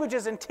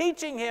languages and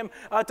teaching him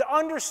to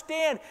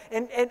understand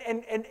and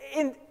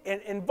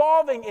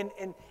involving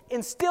and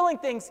instilling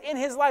things in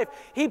his life.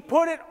 He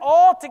put it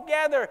all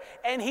together,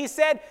 and he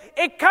said,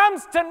 it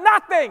comes to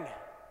nothing.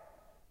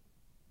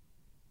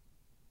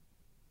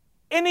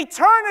 In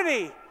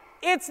eternity,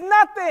 it's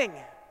nothing.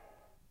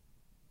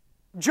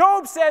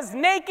 Job says,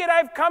 naked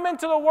I've come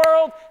into the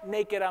world,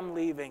 naked I'm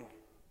leaving.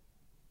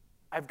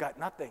 I've got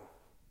nothing.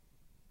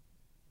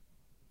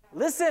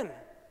 Listen,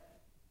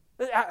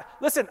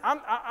 Listen,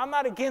 I'm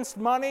not against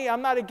money.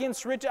 I'm not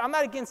against riches. I'm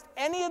not against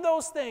any of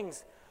those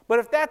things. But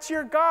if that's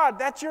your God,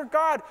 that's your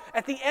God.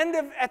 At the end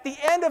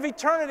of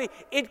eternity,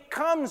 it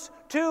comes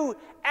to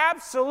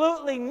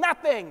absolutely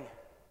nothing.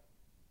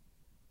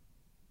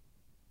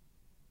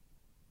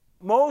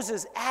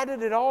 Moses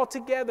added it all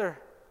together,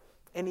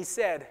 and he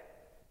said,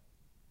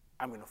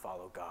 I'm going to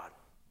follow God.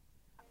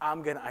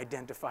 I'm going to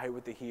identify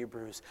with the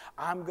Hebrews.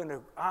 I'm going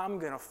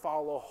to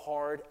follow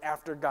hard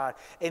after God.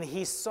 And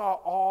he saw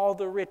all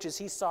the riches.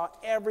 He saw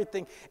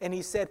everything. And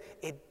he said,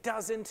 it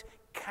doesn't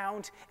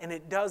count, and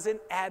it doesn't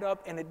add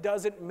up, and it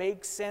doesn't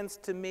make sense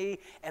to me.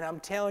 And I'm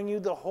telling you,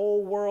 the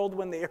whole world,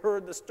 when they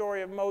heard the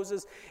story of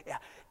Moses,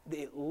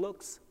 it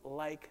looks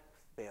like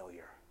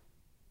failure.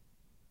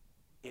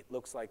 It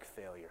looks like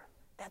failure.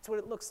 That's what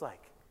it looks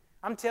like.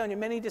 I'm telling you,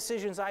 many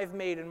decisions I've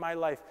made in my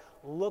life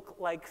look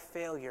like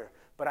failure,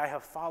 but I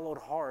have followed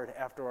hard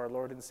after our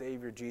Lord and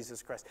Savior,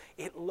 Jesus Christ.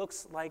 It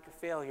looks like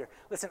failure.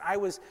 Listen, I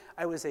was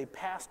a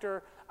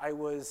pastor. I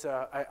was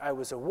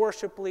a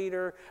worship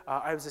leader.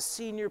 I was a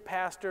senior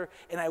pastor,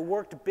 and I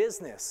worked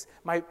business.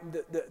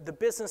 The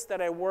business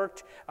that I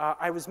worked,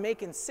 I was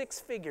making six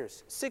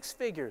figures,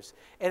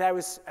 and I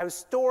was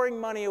storing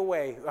money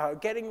away,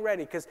 getting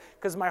ready,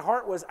 because my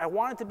heart was I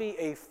wanted to be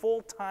a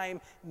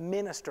full-time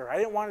minister. I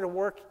didn't want to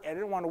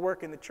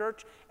work in the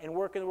church and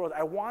work in the world.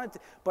 I wanted to,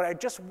 but I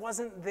just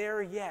wasn't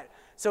there yet.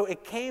 So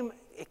it came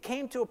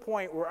to a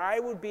point where I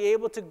would be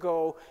able to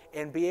go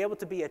and be able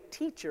to be a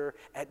teacher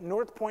at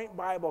North Point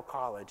Bible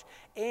College.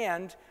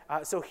 And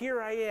so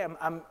here I am.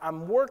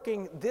 I'm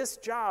working this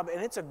job,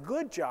 and it's a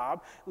good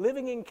job,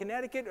 living in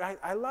Connecticut.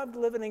 I loved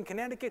living in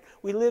Connecticut.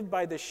 We lived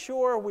by the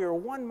shore. We were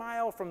 1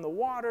 mile from the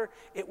water.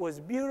 It was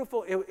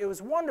beautiful. It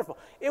was wonderful.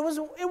 It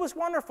was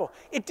wonderful.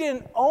 It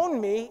didn't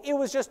own me. It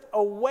was just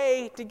a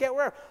way to get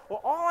wherever.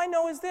 Well, all I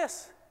know is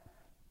this.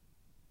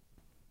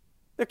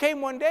 There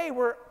came one day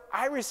where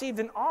I received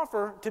an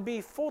offer to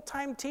be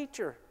full-time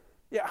teacher.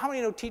 Yeah, how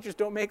many know teachers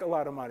don't make a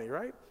lot of money,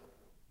 right?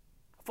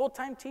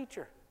 Full-time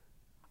teacher.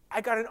 I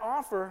got an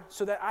offer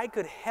so that I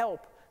could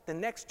help the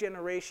next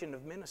generation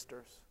of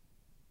ministers.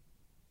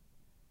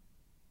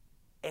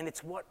 And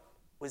it's what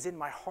was in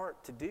my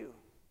heart to do.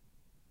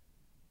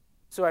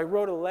 So I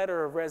wrote a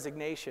letter of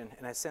resignation,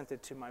 and I sent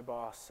it to my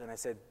boss, and I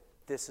said,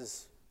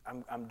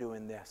 I'm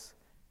doing this.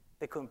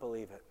 They couldn't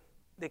believe it.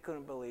 They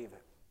couldn't believe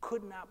it.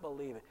 Could not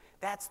believe it.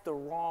 That's the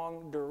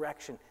wrong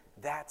direction.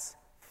 That's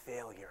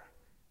failure.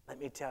 Let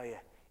me tell you,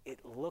 it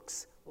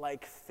looks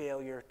like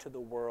failure to the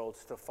world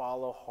to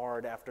follow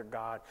hard after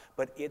God,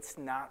 but it's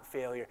not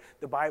failure.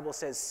 The Bible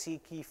says,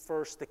 seek ye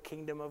first the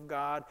kingdom of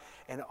God,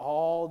 and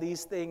all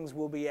these things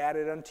will be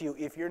added unto you.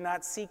 If you're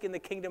not seeking the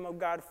kingdom of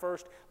God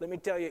first, let me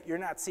tell you, you're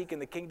not seeking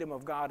the kingdom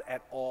of God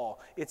at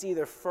all. It's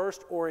either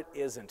first or it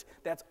isn't.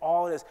 That's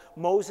all it is.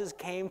 Moses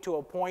came to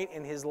a point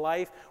in his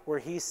life where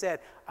he said,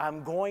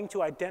 I'm going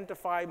to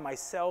identify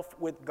myself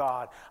with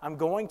God. I'm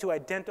going to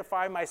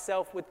identify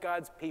myself with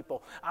God's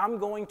people. I'm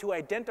going to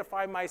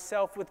identify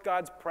myself with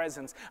God's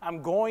presence.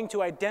 I'm going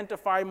to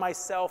identify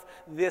myself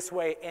this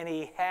way. And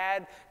he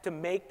had to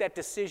make that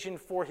decision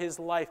for his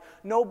life.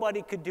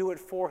 Nobody could do it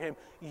for him.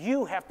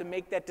 You have to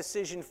make that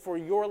decision for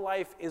your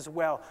life as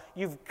well.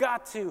 You've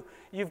got to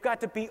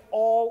be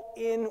all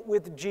in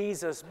with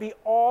Jesus. Be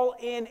all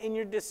in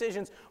your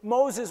decisions.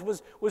 Moses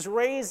was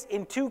raised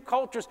in two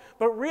cultures,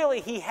 but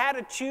really he had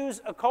to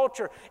choose a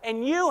culture.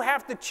 And you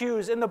have to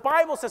choose. And the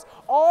Bible says,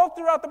 all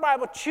throughout the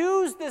Bible,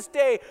 choose this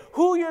day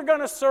who you're going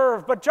to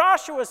serve. But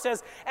Joshua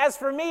says, as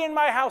for me and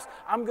my house,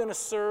 I'm going to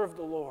serve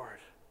the Lord.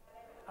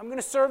 I'm going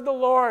to serve the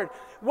Lord.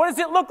 What does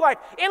it look like?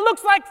 It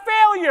looks like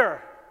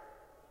failure.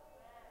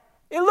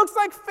 It looks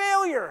like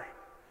failure.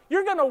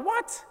 You're going to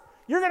what?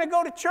 You're going to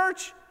go to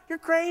church? You're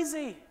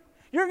crazy.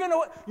 You're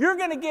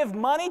going to give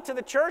money to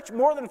the church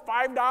more than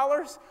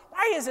 $5?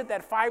 Why is it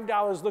that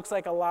 $5 looks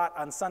like a lot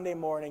on Sunday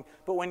morning,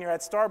 but when you're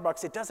at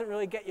Starbucks, it doesn't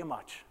really get you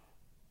much?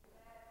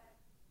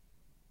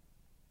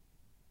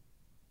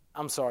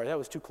 I'm sorry, that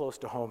was too close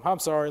to home. I'm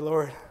sorry,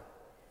 Lord.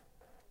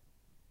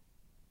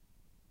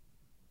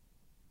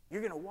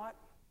 You're going to what?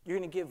 You're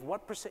going to give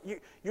what percent? You're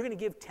going to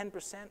give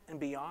 10% and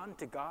beyond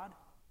to God?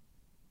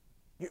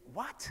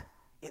 What?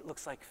 It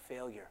looks like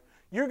failure.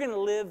 You're going to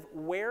live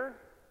where?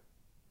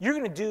 You're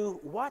going to do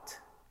what?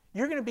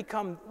 You're going to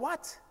become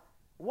what?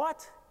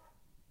 What?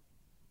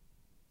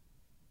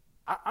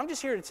 I'm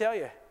just here to tell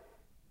you,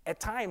 at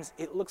times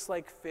it looks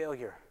like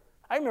failure.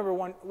 I remember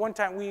one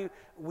time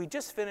we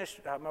just finished,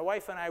 my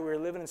wife and I, we were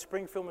living in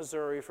Springfield,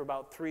 Missouri for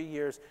about 3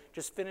 years,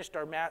 just finished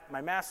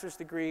my master's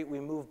degree.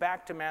 We moved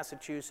back to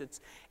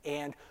Massachusetts,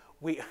 and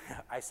we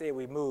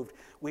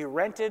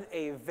rented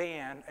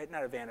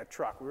a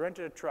truck. We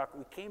rented a truck.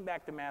 We came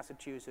back to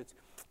Massachusetts,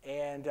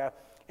 and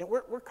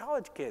we're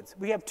college kids.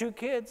 We have 2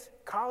 kids.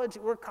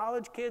 We're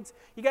college kids.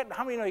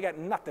 How many know you got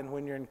nothing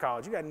when you're in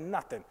college? You got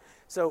nothing.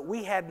 So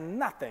we had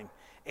nothing,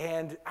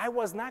 and I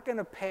was not going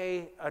to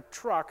pay a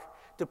truck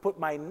to put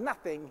my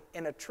nothing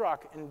in a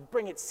truck and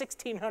bring it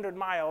 1,600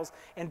 miles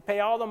and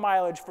pay all the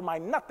mileage for my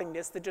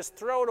nothingness to just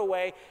throw it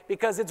away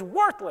because it's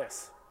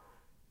worthless.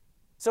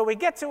 So we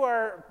get to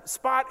our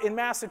spot in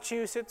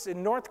Massachusetts,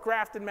 in North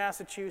Grafton,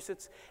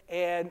 Massachusetts,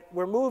 and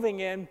we're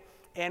moving in,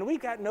 and we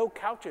got no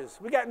couches.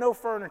 We got no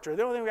furniture.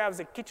 The only thing we have is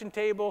a kitchen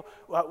table.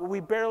 We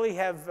barely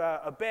have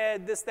a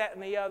bed, this, that,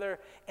 and the other,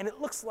 and it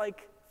looks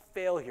like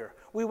failure.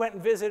 We went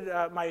and visited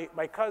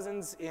my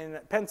cousins in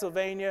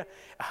Pennsylvania.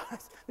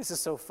 This is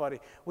so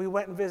funny. We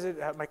went and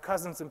visited my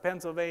cousins in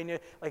Pennsylvania.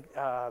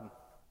 I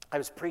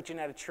was preaching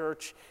at a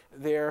church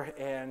there,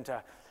 and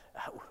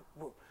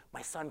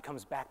my son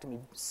comes back to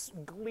me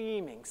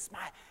gleaming,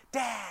 smile.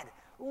 Dad,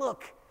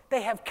 look,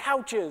 they have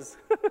couches.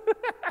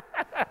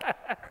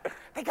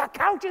 They got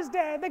couches,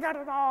 Dad. They got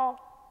it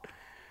all.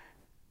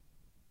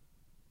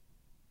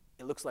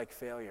 It looks like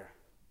failure.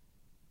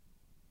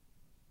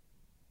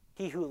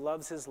 He who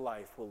loves his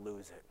life will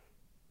lose it,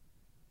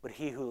 but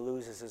he who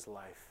loses his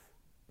life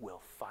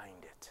will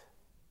find it.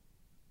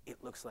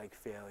 It looks like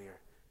failure.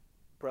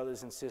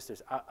 Brothers and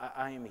sisters,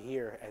 I am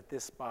here at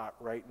this spot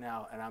right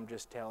now, and I'm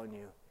just telling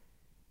you,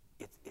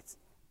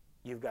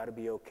 you've got to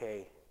be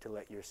okay to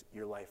let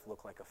your life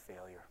look like a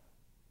failure.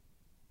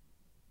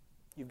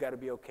 You've got to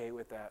be okay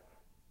with that.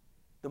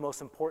 The most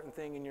important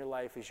thing in your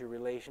life is your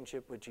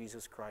relationship with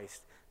Jesus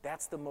Christ.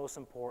 That's the most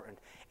important.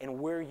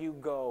 And where you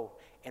go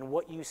and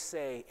what you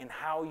say and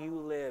how you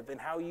live and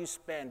how you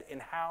spend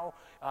and how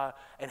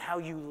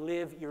you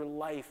live your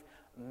life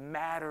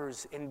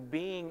matters. And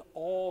being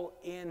all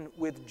in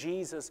with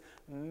Jesus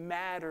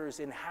matters.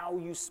 And how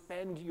you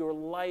spend your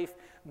life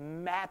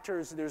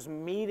matters. There's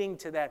meaning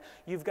to that.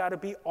 You've got to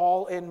be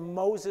all in.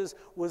 Moses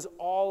was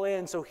all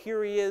in. So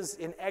here he is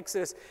in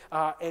Exodus,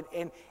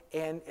 and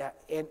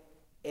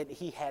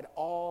he had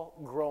all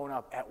grown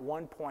up. At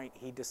one point,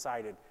 he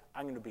decided,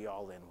 I'm going to be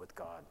all in with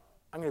God.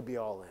 I'm going to be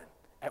all in.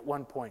 At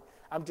one point,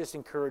 I'm just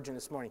encouraging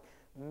this morning.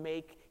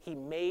 He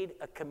made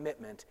a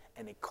commitment,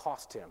 and it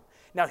cost him.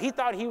 Now, he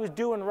thought he was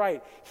doing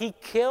right. He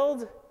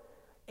killed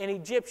an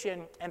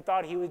Egyptian and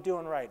thought he was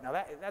doing right. Now,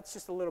 that's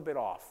just a little bit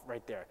off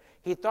right there.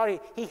 He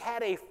thought he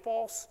had a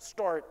false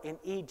start in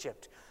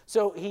Egypt.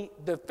 So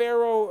the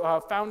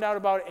Pharaoh found out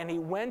about it, and he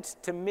went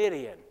to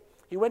Midian.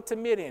 He went to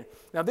Midian.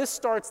 Now, this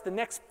starts the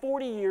next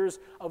 40 years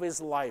of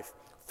his life.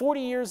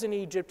 40 years in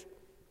Egypt,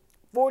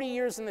 40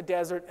 years in the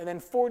desert, and then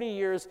 40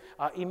 years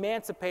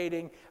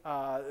emancipating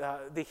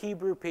the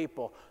Hebrew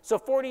people. So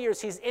 40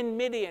 years, he's in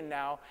Midian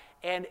now.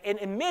 And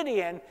in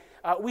Midian,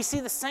 we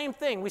see the same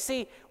thing. We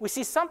see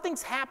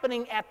something's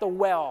happening at the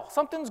well.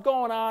 Something's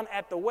going on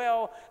at the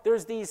well.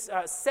 There's these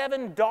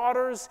 7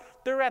 daughters.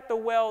 They're at the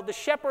well. The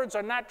shepherds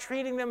are not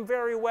treating them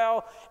very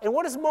well. And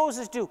what does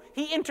Moses do?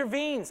 He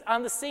intervenes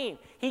on the scene.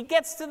 He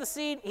gets to the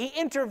scene. He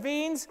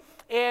intervenes.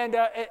 And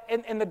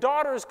the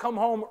daughters come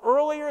home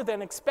earlier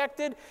than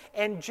expected.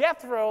 And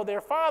Jethro,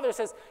 their father,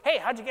 says, hey,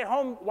 how'd you get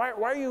home? Why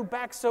are you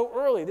back so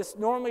early? This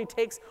normally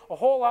takes a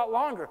whole lot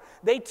longer.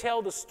 They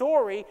tell the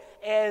story,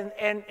 and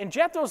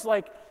Jethro's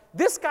like,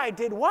 this guy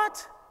did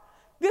what?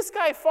 This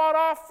guy fought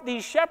off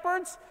these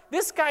shepherds?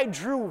 This guy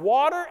drew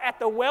water at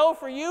the well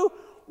for you?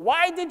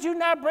 Why did you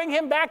not bring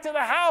him back to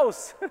the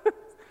house?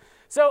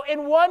 So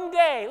in one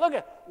day, look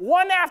at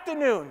one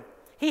afternoon,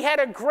 he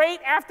had a great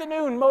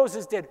afternoon,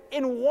 Moses did.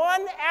 In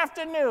one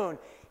afternoon,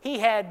 he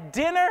had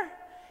dinner,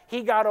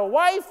 he got a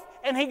wife,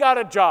 and he got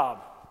a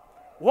job.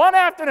 One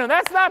afternoon.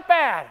 That's not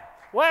bad.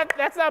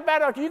 That's not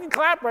bad. Okay, you can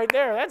clap right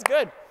there. That's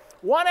good.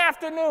 One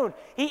afternoon,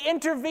 he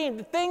intervened.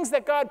 The things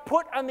that God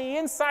put on the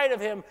inside of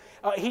him,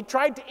 he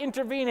tried to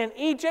intervene in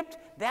Egypt.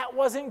 That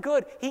wasn't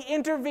good. He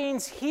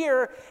intervenes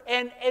here,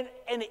 and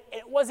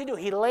what does he do?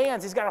 He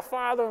lands. He's got a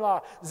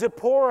father-in-law.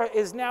 Zipporah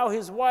is now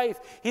his wife.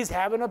 He's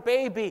having a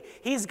baby.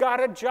 He's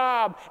got a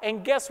job.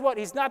 And guess what?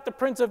 He's not the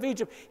prince of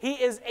Egypt. He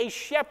is a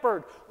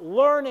shepherd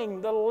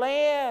learning the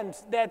land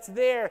that's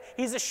there.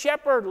 He's a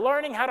shepherd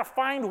learning how to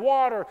find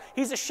water.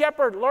 He's a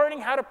shepherd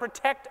learning how to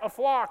protect a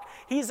flock.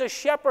 He's a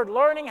shepherd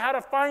learning how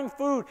to find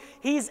food.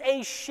 He's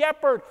a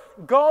shepherd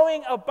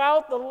going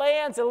about the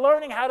lands and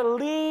learning how to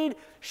lead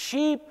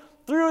sheep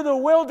through the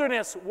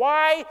wilderness.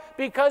 Why?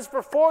 Because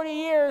for 40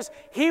 years,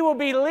 he will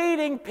be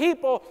leading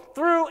people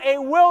through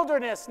a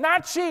wilderness,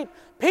 not sheep,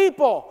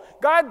 people.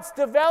 God's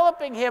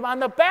developing him on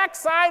the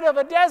backside of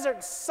a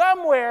desert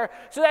somewhere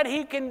so that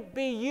he can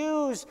be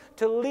used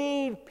to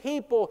lead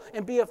people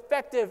and be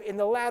effective in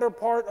the latter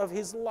part of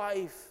his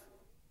life.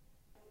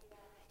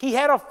 He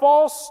had a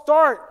false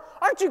start.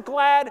 Aren't you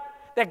glad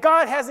that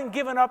God hasn't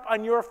given up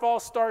on your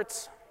false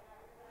starts?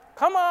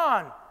 Come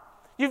on.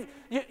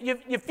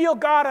 You feel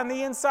God on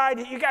the inside.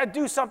 You got to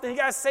do something. You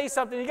got to say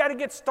something. You got to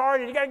get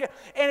started. You got to get,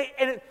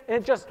 and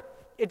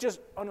it just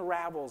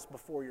unravels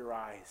before your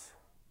eyes.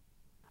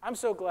 I'm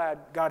so glad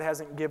God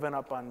hasn't given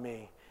up on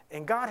me,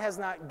 and God has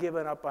not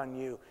given up on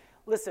you.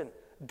 Listen,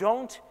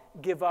 don't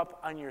give up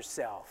on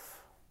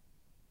yourself.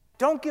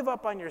 Don't give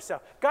up on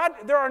yourself. God,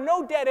 there are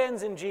no dead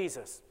ends in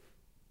Jesus.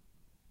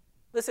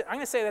 Listen, I'm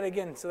going to say that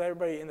again so that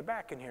everybody in the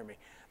back can hear me.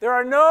 There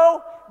are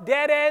no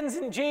dead ends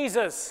in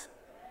Jesus.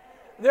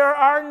 There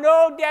are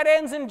no dead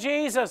ends in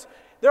Jesus.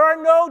 There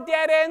are no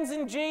dead ends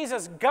in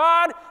Jesus.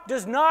 God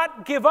does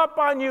not give up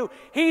on you.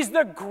 He's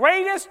the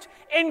greatest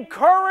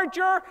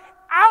encourager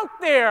out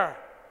there.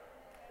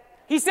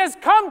 He says,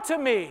 come to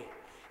me.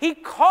 He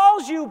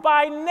calls you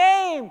by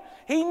name.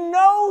 He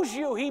knows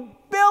you. He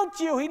built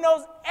you. He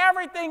knows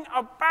everything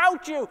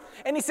about you.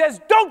 And he says,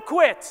 don't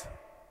quit.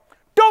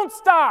 Don't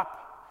stop.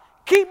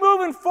 Keep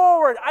moving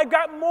forward. I've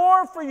got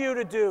more for you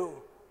to do.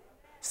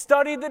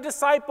 Study the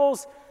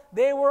disciples.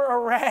 They were a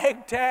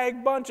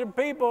ragtag bunch of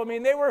people.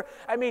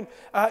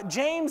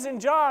 James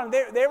and John,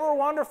 they were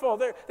wonderful.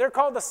 They're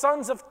called the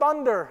sons of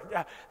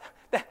thunder.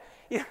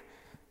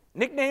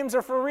 Nicknames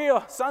are for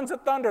real. Sons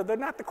of thunder. They're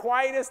not the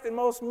quietest and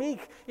most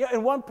meek.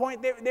 At one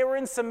point, they were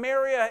in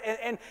Samaria,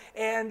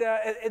 and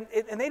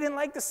they didn't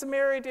like the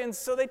Samaritans,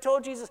 so they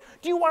told Jesus,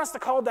 do you want us to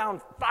call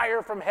down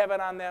fire from heaven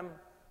on them?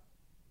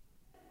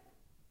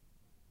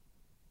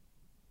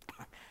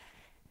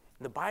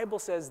 The Bible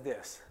says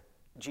this.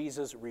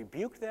 Jesus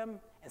rebuked them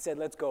and said,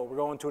 let's go. We're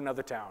going to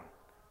another town.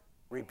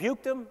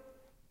 Rebuked them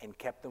and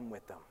kept them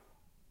with them.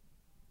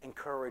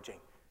 Encouraging.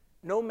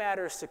 No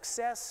matter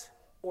success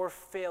or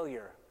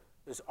failure,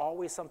 there's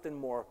always something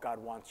more God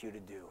wants you to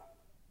do.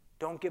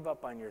 Don't give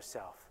up on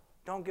yourself.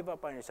 Don't give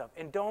up on yourself.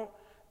 And don't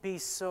be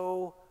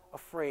so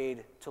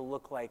afraid to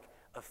look like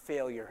a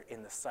failure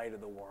in the sight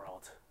of the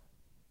world.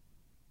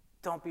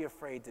 Don't be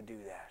afraid to do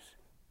that.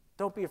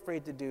 Don't be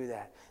afraid to do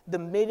that. The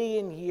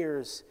Midian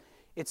years,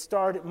 it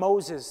started,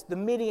 the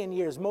Midian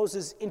years,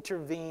 Moses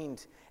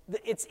intervened.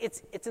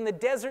 It's in the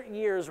desert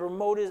years where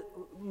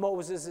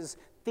Moses'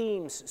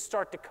 themes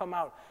start to come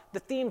out. The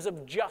themes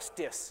of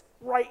justice,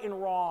 right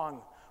and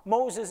wrong.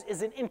 Moses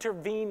is an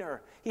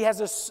intervener. He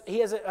has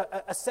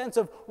a sense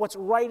of what's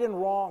right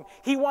and wrong.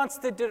 He wants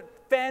to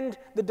defend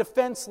the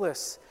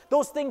defenseless.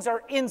 Those things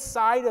are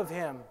inside of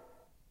him.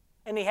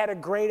 And he had a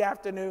great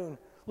afternoon.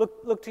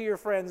 Look to your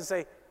friends and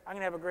say, I'm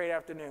going to have a great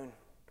afternoon.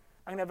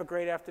 I'm going to have a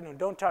great afternoon.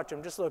 Don't touch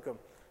them. Just look at them.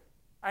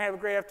 I'm going to have a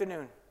great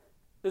afternoon.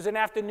 There's an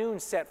afternoon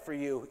set for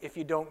you if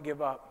you don't give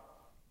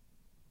up.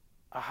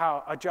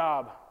 A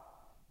job,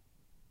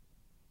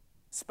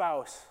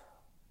 spouse,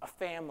 a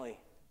family.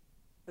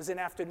 There's an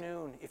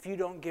afternoon if you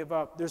don't give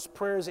up. There's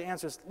prayers and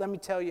answers. Let me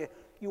tell you,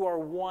 you are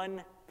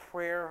one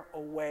prayer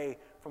away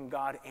from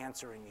God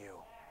answering you.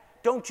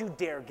 Don't you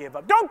dare give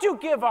up. Don't you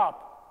give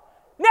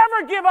up.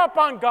 Never give up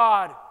on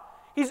God.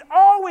 He's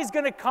always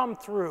going to come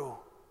through.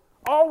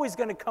 Always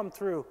going to come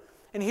through.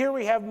 And here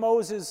we have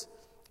Moses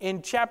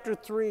in chapter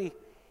 3,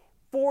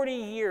 40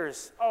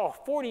 years. Oh,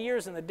 40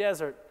 years in the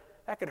desert.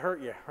 That could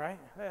hurt you, right?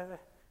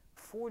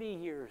 40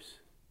 years.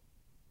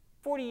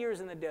 40 years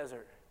in the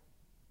desert.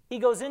 He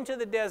goes into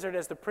the desert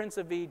as the prince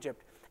of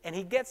Egypt, and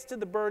he gets to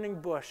the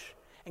burning bush,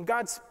 and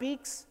God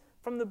speaks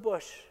from the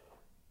bush.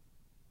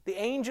 The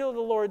angel of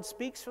the Lord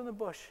speaks from the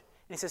bush,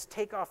 and he says,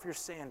 take off your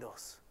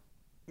sandals.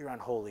 You're on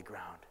holy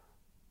ground.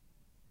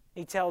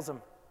 He tells him,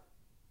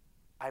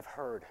 I've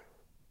heard,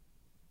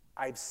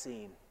 I've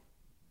seen,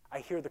 I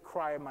hear the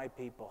cry of my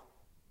people,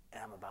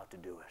 and I'm about to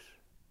do it.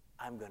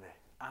 I'm going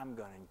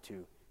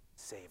to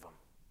save them.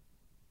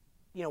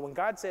 You know, when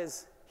God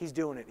says he's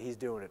doing it, he's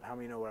doing it. How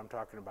many know what I'm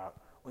talking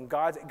about? When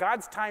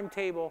God's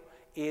timetable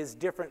is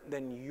different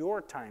than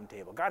your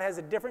timetable. God has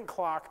a different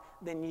clock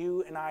than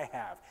you and I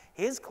have.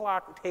 His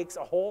clock takes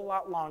a whole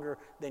lot longer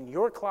than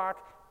your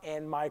clock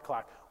and my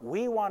clock.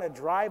 We want to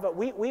drive up.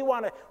 We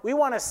want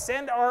to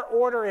send our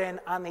order in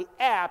on the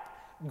app,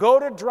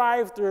 go to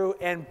drive-through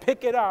and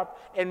pick it up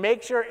and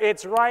make sure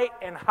it's right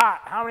and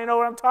hot. How many know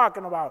what I'm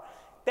talking about?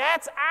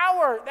 That's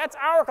our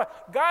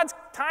clock. God's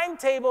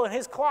timetable and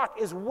his clock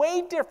is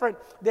way different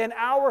than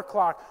our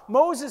clock.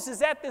 Moses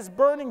is at this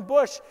burning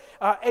bush,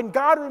 and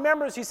God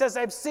remembers. He says,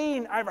 I've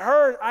seen, I've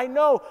heard, I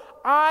know,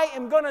 I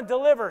am going to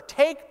deliver.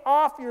 Take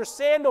off your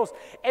sandals.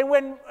 And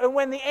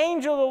when the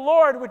angel of the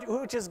Lord,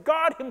 which is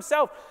God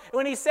himself,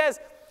 when he says,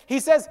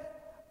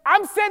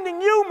 I'm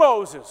sending you,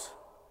 Moses.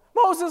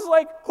 Moses is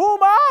like, who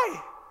am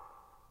I?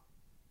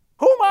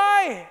 Who am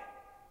I?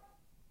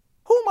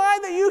 Who am I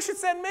that you should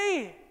send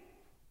me?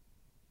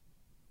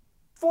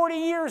 40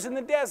 years in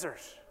the desert.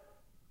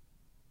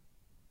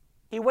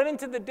 He went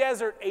into the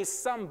desert a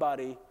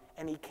somebody,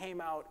 and he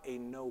came out a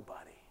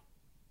nobody.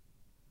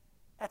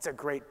 That's a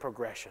great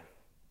progression.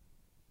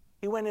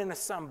 He went into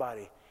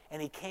somebody,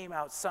 and he came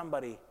out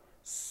somebody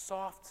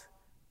soft,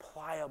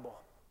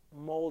 pliable,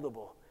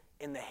 moldable,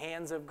 in the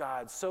hands of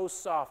God, so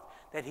soft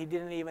that he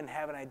didn't even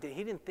have an idea.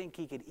 He didn't think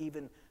he could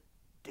even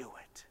do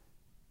it.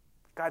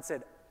 God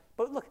said,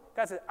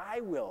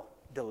 I will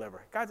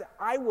deliver. God said,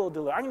 I will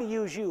deliver. I'm going to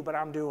use you, but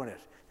I'm doing it.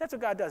 That's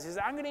what God does. He says,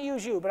 I'm going to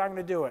use you, but I'm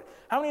going to do it.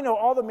 How many know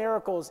all the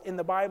miracles in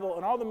the Bible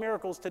and all the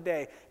miracles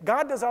today?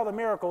 God does all the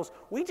miracles.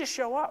 We just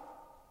show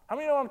up. How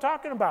many know what I'm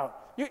talking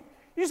about? You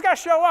just got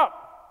to show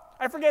up.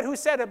 I forget who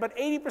said it, but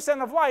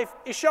 80% of life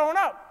is showing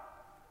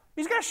up.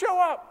 You just got to show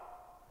up.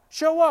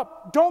 Show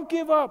up. Don't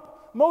give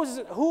up. Moses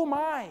said, who am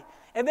I?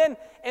 And then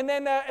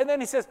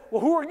he says,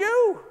 well, who are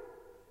you?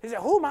 He said,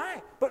 who am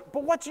I? But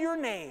what's your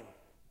name?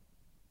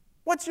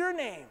 What's your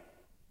name?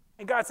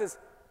 And God says,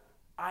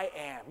 I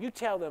am. You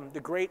tell them the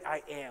great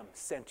I am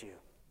sent you.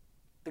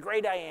 The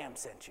great I am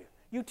sent you.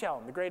 You tell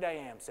them the great I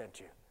am sent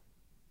you.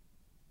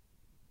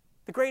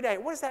 The great I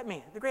am. What does that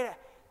mean? The great I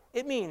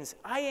It means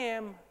I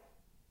am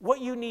what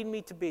you need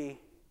me to be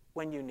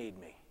when you need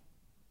me.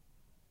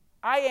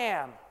 I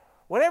am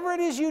whatever it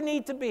is you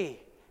need to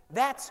be.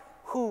 That's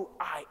who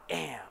I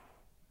am.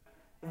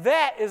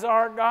 That is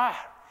our God.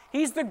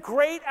 He's the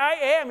great I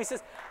am. He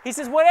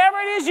says, whatever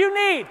it is you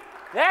need,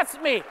 that's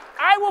me.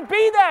 I will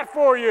be that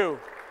for you.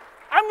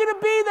 I'm going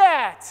to be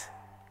that.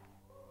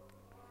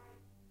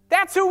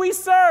 That's who we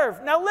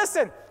serve. Now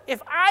listen,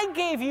 if I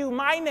gave you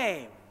my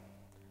name,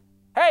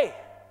 hey,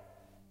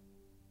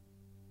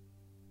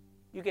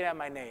 you can have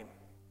my name.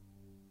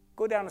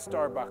 Go down to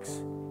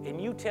Starbucks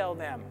and you tell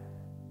them,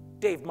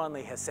 Dave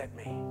Munley has sent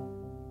me.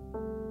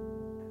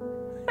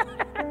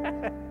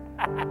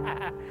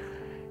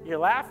 You're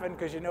laughing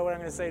because you know what I'm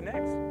going to say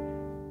next.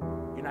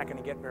 You're not going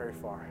to get very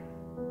far.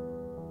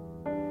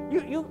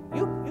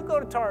 You go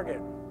to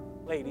Target,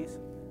 ladies.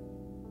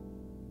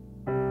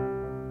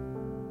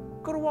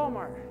 Go to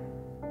Walmart.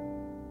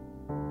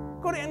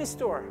 Go to any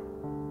store.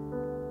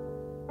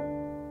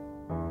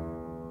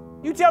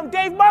 You tell them,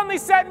 Dave Munley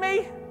sent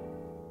me.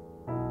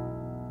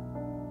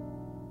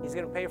 He's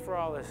going to pay for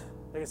all this.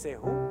 They're going to say,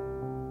 who?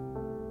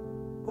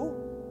 Who?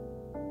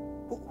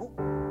 Who?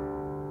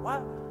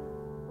 What?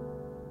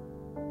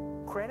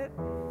 Credit?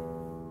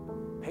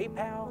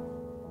 PayPal?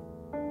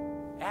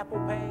 Apple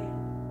Pay?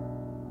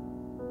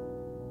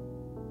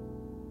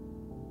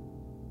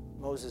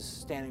 Moses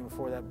standing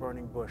before that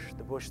burning bush,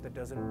 the bush that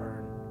doesn't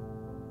burn.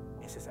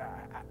 He says,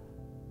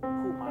 who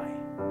am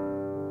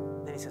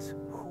I? Then he says,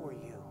 who are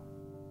you?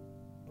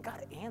 And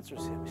God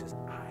answers him. He says,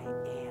 I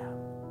am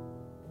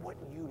what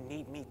you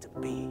need me to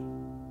be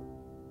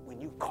when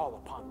you call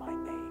upon my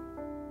name.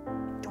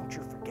 Don't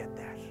you forget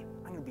that.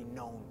 I'm going to be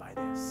known by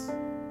this.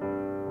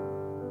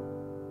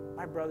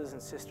 My brothers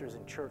and sisters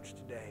in church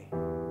today,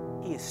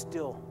 he is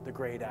still the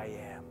great I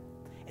am.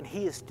 And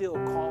he is still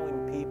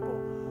calling people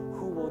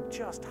who will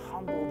just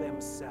humble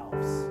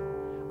themselves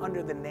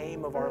under the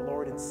name of our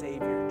Lord and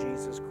Savior,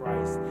 Jesus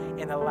Christ,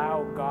 and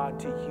allow God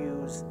to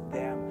use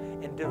them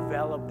and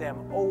develop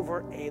them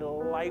over a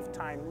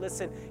lifetime.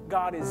 Listen,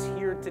 God is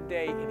here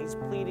today and he's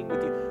pleading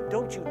with you.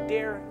 Don't you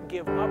dare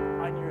give up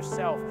on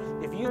yourself.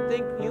 If you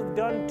think you've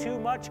done too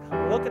much,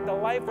 look at the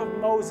life of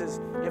Moses.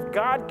 If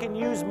God can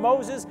use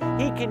Moses,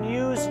 he can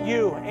use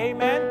you.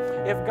 Amen?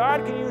 If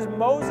God can use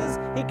Moses,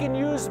 he can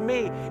use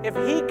me. If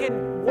he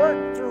can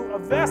work through a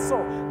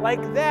vessel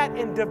like that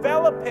and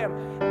develop him,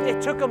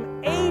 it took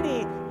him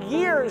 80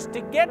 years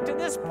to get to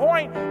this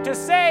point to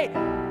say,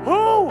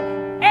 who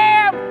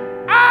am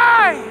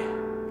I?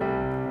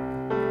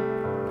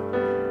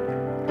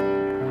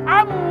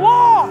 I'm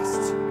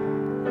lost.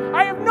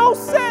 I have no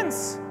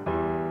sense.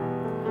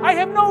 I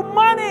have no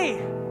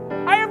money.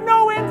 I have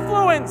no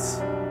influence.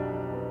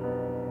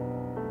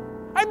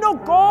 I have no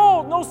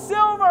gold, no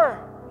silver.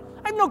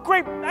 I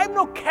have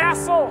no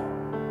castle.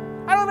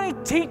 I don't have any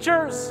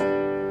teachers.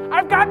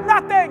 I've got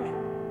nothing.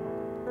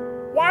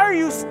 Why are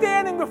you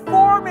standing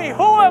before me?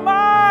 Who am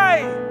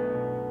I?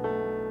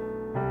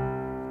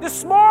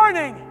 This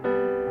morning,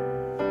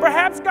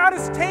 perhaps God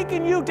has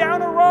taken you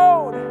down a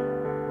road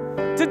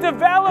to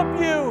develop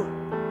you,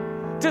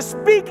 to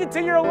speak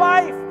into your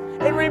life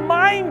and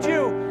remind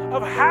you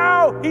of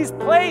how he's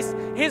placed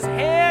his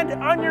hand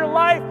on your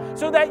life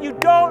so that you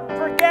don't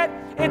forget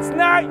it's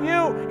not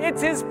you,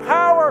 it's his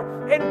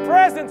power and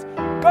presence.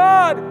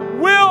 God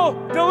will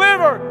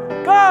deliver.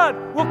 God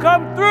will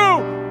come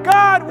through.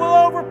 God will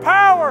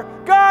overpower.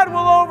 God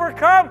will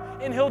overcome.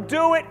 And he'll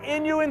do it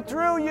in you and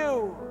through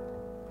you.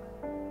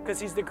 Because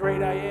he's the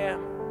great I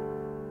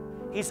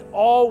am. He's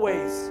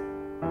always,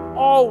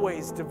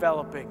 always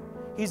developing.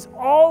 He's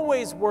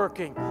always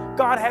working.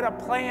 God had a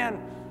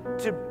plan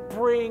to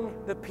bring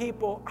the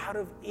people out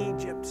of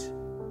Egypt.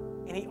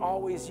 And he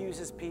always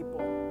uses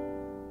people.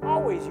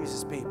 Always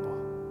uses people.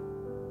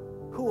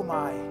 Who am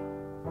I?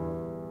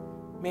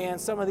 Man,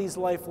 some of these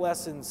life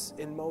lessons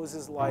in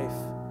Moses' life,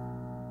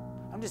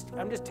 I'm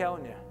just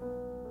telling you.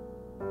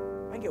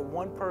 I get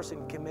one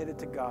person committed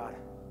to God.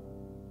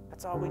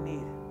 That's all we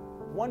need.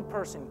 One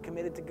person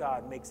committed to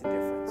God makes a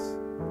difference.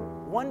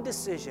 One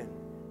decision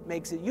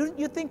makes it.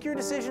 You think your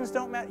decisions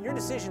don't matter? Your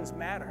decisions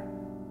matter.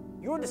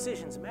 Your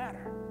decisions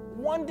matter.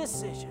 One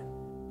decision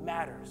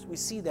matters. We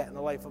see that in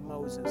the life of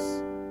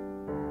Moses.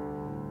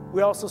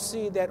 We also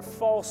see that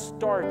false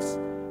starts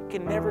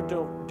can never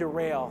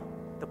derail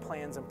the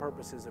plans and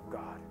purposes of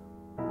God.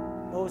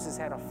 Moses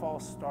had a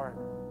false start.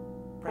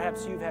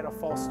 Perhaps you've had a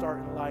false start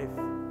in life.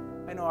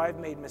 I know I've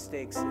made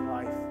mistakes in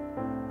life.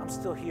 I'm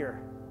still here.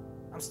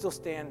 I'm still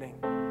standing.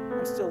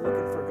 I'm still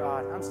looking for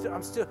God.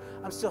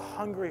 I'm still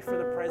hungry for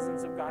the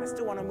presence of God. I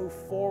still want to move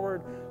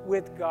forward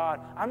with God.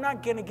 I'm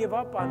not going to give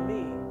up on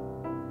me.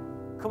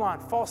 Come on,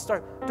 false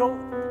start.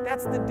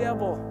 That's the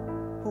devil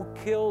who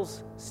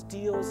kills,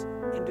 steals,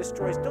 and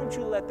destroys. Don't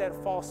you let that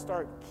false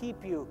start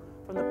keep you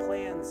from the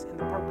plans and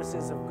the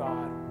purposes of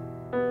God.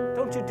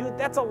 Don't you do it.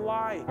 That's a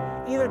lie.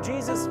 Either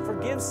Jesus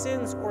forgives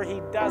sins or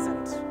he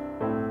doesn't.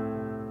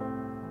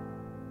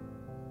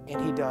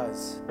 And he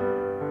does.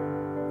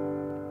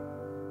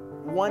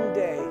 One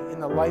day in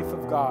the life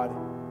of God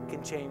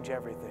can change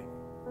everything.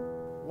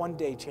 one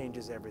day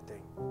changes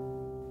everything.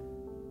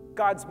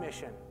 God's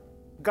mission,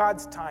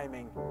 God's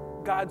timing,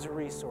 God's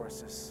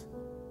resources.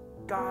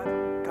 God,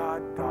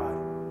 God,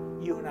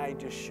 God. You and I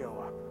just show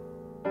up.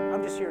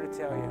 I'm just here to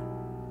tell you.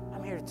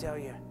 I'm here to tell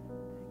you.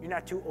 You're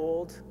not too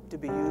old to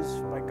be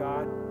used by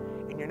God,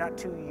 and you're not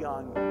too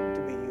young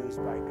to be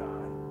used by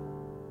God.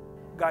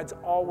 God's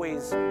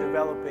always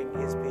developing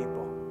his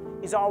people.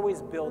 He's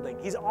always building.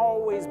 He's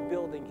always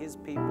building his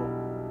people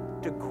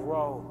to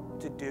grow,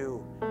 to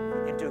do,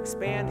 and to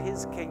expand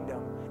his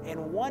kingdom.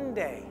 And one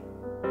day,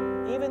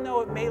 even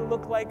though it may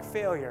look like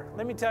failure,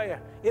 let me tell you,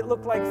 it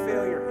looked like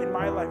failure in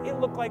my life. It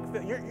looked like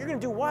failure. You're going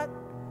to do what?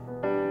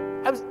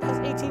 I was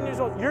 18 years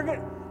old. You're going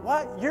to,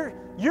 what?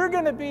 You're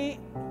going to be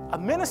a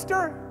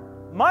minister?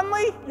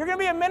 Munley? You're going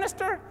to be a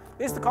minister?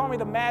 They used to call me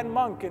the mad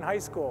monk in high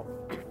school.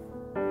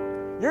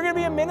 You're going to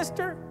be a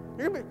minister?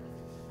 You're going to be,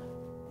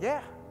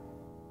 yeah.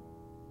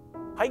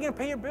 How are you going to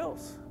pay your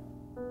bills?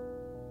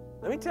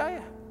 Let me tell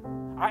you.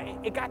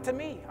 It got to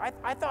me.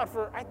 I thought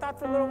for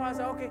a little while, I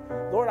said, okay,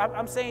 Lord,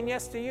 I'm saying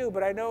yes to you,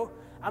 but I know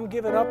I'm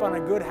giving up on a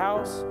good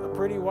house, a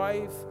pretty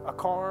wife, a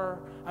car.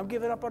 I'm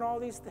giving up on all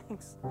these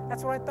things.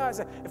 That's what I thought. I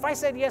said, if I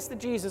said yes to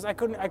Jesus, I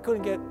couldn't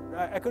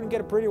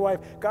get a pretty wife.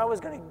 God was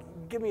going to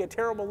give me a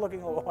terrible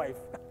looking wife.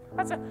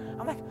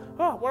 I'm like,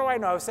 oh, what do I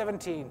know? I was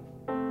 17.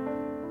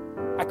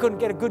 I couldn't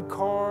get a good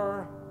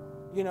car.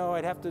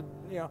 I'd have to,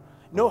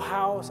 no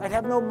house. I'd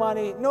have no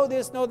money. No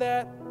this, no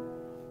that.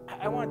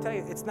 I want to tell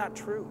you, it's not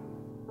true.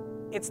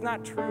 It's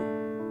not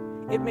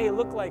true. It may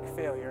look like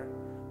failure,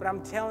 but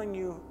I'm telling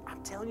you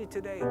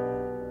today,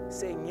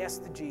 saying yes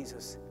to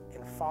Jesus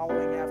and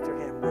following after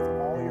him with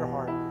all your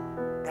heart,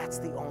 that's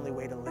the only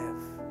way to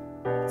live.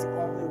 It's the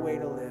only way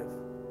to live.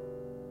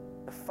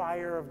 The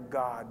fire of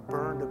God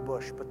burned a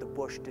bush, but the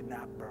bush did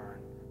not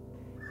burn.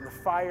 And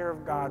the fire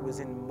of God was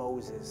in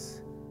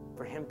Moses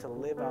for him to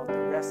live out the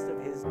rest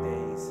of his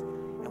days.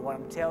 And what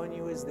I'm telling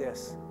you is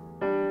this.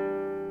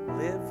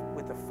 Live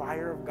with the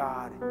fire of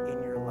God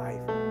in your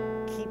life.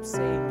 Keep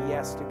saying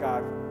yes to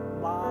God.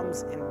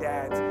 Moms and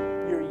dads,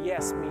 your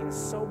yes means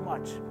so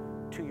much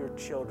to your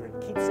children.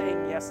 Keep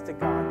saying yes to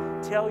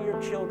God. Tell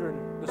your children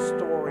the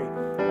story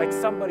like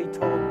somebody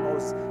told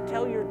Moses.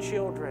 Tell your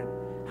children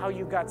how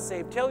you got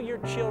saved. Tell your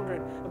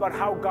children about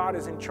how God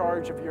is in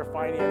charge of your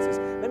finances.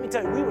 Let me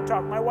tell you,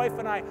 my wife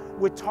and I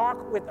would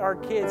talk with our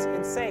kids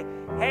and say,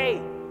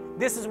 hey,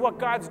 this is what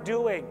God's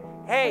doing.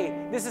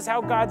 Hey, this is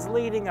how God's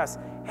leading us.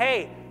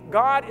 Hey,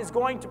 God is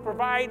going to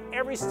provide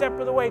every step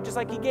of the way. Just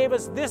like he gave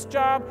us this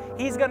job,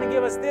 he's going to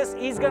give us this.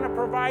 He's going to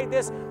provide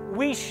this.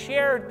 We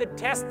shared the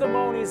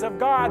testimonies of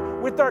God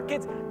with our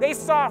kids. They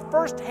saw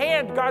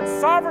firsthand God's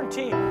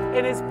sovereignty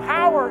and his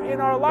power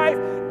in our life.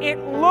 It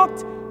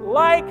looked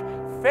like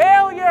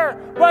failure,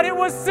 but it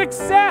was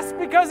success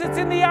because it's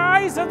in the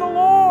eyes of the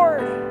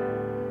Lord.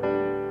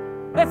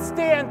 Let's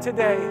stand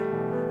today.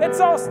 Let's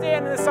all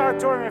stand in this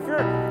auditorium. If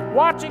you're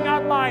watching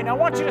online, I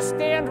want you to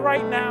stand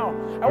right now.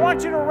 I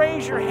want you to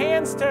raise your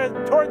hands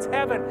towards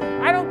heaven.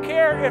 I don't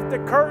care if the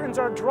curtains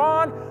are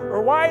drawn or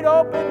wide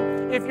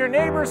open, if your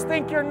neighbors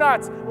think you're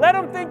nuts. Let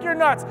them think you're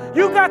nuts.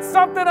 You got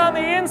something on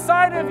the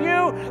inside of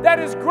you that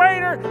is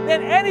greater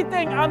than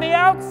anything on the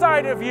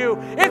outside of you.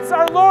 It's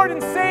our Lord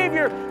and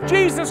Savior,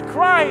 Jesus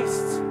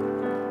Christ.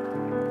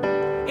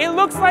 It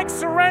looks like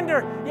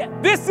surrender. Yeah,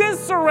 this is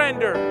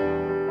surrender.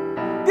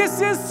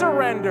 This is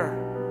surrender.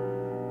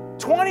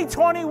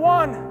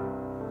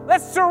 2021,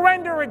 let's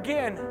surrender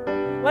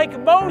again like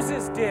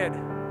Moses did.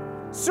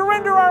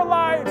 Surrender our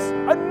lives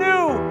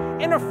anew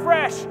and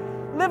afresh.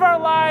 Live our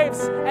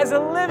lives as a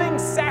living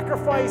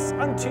sacrifice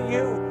unto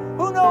you.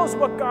 Who knows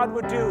what God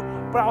would do?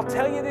 But I'll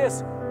tell you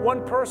this,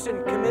 one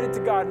person committed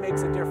to God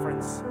makes a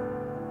difference.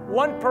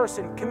 One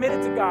person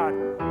committed to God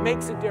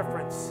makes a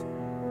difference.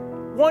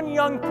 One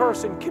young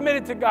person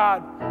committed to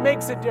God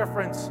makes a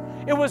difference.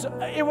 It was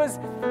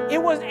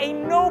a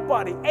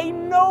nobody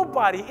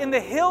in the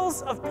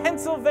hills of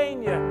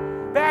Pennsylvania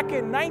back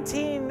in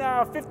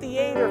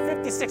 1958 or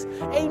 56.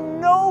 A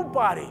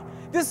nobody.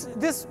 This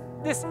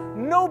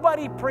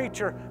nobody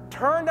preacher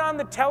turned on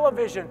the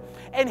television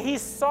and he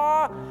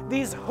saw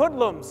these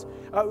hoodlums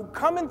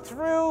coming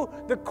through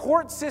the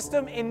court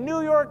system in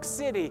New York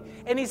City,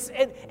 and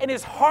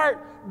his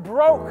heart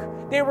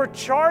broke. They were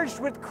charged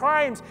with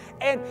crimes,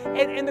 and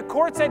the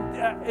court said,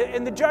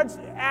 and the judge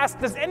asked,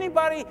 does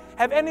anybody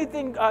have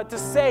anything to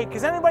say?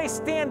 Can anybody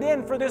stand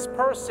in for this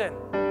person?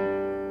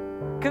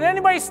 Can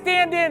anybody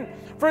stand in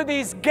for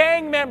these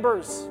gang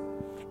members?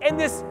 And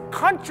this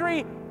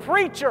country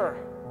preacher,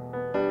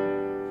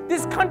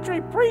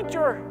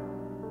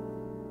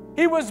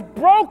 he was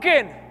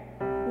broken.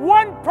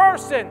 One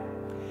person.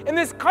 And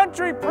this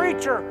country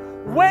preacher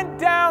went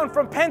down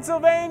from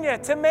Pennsylvania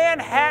to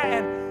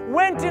Manhattan,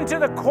 went into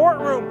the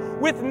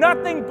courtroom with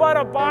nothing but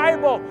a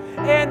Bible.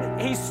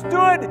 And he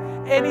stood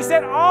and he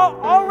said,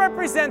 I'll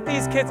represent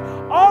these kids.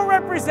 I'll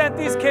represent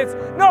these kids.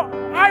 No,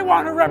 I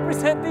want to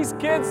represent these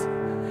kids.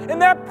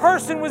 And that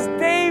person was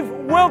Dave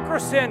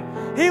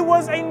Wilkerson. He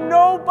was a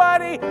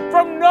nobody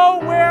from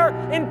nowhere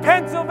in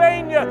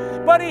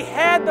Pennsylvania, but he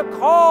had the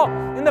call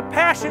and the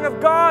passion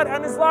of God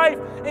on his life,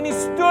 and he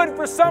stood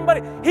for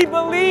somebody. He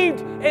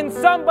believed in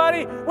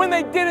somebody when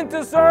they didn't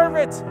deserve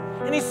it.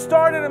 And he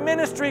started a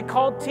ministry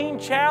called Teen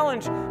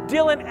Challenge.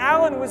 Dylan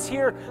Allen was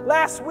here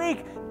last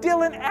week.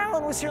 Dylan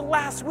Allen was here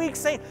last week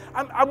saying,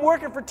 I'm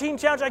working for Teen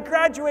Challenge. I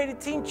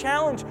graduated Teen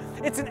Challenge.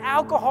 It's an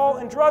alcohol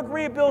and drug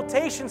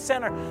rehabilitation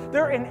center.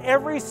 They're in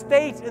every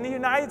state in the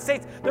United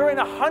States. They're in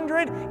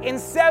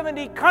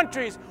 170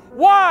 countries.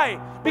 Why?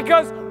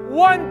 Because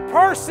one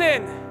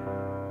person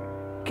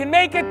can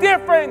make a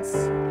difference.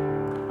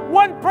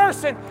 One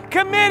person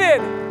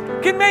committed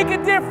can make a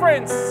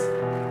difference.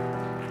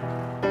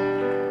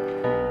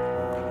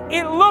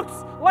 It looks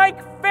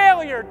like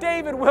failure.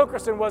 David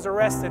Wilkerson was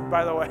arrested,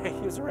 by the way.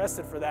 He was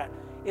arrested for that.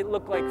 It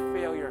looked like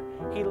failure.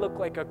 He looked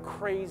like a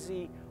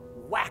crazy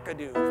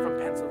wackadoo from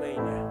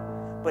Pennsylvania.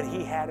 But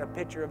he had a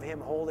picture of him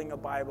holding a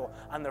Bible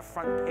on the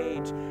front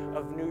page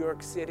of New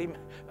York City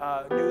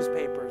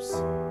newspapers.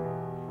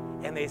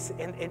 And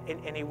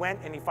he went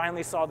and he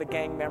finally saw the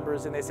gang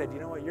members, and they said, you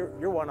know what,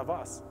 you're one of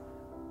us.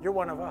 You're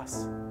one of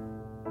us.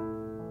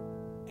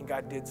 And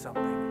God did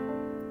something.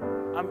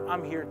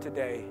 I'm here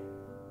today.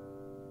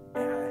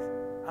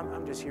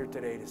 I'm just here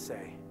today to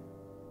say,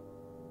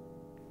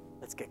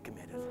 let's get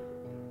committed.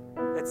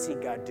 Let's see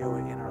God do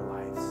it in our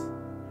lives.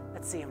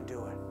 Let's see him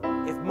do it.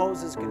 If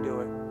Moses can do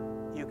it,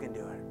 you can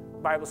do it. The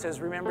Bible says,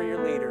 remember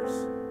your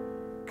leaders.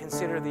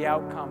 Consider the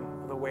outcome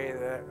of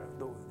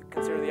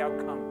consider the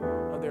outcome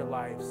of their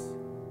lives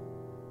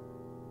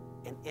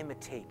and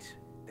imitate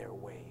their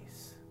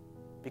ways.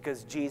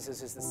 Because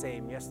Jesus is the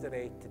same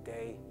yesterday,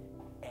 today,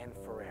 and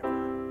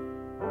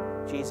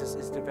forever. Jesus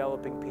is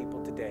developing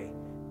people today,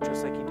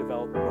 just like he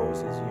developed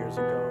Moses years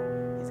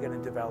ago. He's going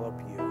to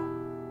develop you.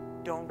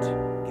 Don't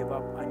give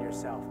up on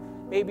yourself.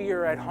 Maybe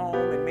you're at home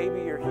and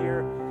maybe you're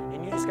here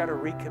and you just got to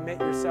recommit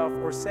yourself,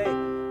 or say,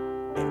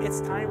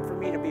 it's time for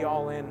me to be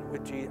all in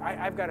with Jesus.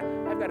 I've got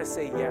to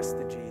say yes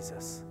to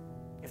Jesus.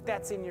 If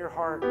that's in your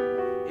heart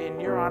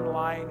and you're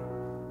online,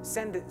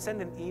 send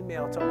an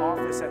email to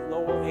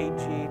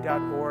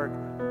office@lowelag.org.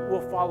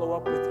 We'll follow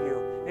up with you.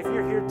 If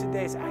you're here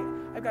today, say,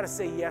 I've got to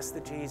say yes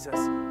to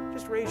Jesus.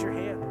 Just raise your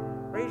hand.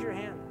 Raise your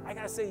hand. I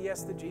got to say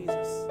yes to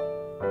Jesus.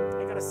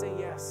 I got to say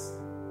yes.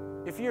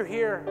 If you're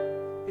here,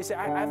 you say,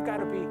 I've got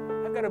to be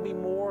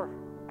more.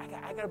 I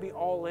got to be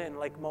all in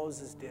like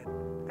Moses did.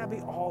 I got to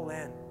be all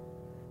in.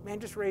 Man,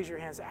 just raise your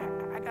hands.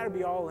 I got to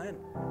be all in.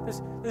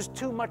 There's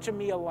too much of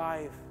me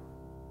alive.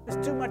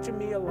 There's too much of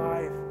me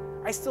alive.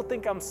 I still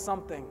think I'm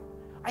something.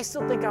 I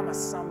still think I'm a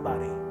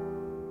somebody.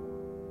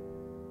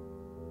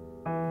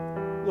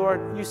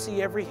 Lord, you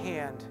see every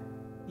hand.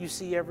 You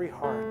see every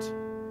heart.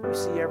 You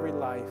see every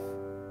life.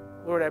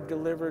 Lord, I've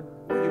delivered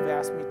what you've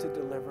asked me to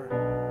deliver.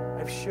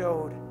 I've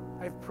showed.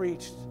 I've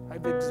preached.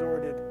 I've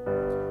exhorted.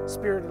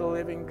 Spirit of the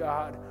living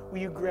God, will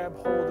you grab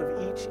hold of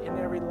each and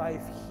every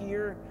life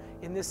here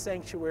in this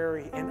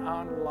sanctuary and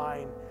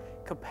online.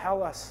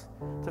 Compel us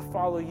to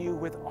follow you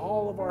with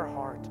all of our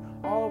heart,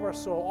 all of our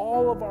soul,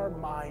 all of our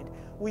mind.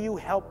 Will you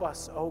help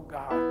us, oh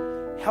God?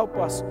 Help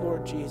us,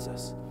 Lord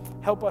Jesus.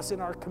 Help us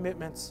in our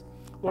commitments.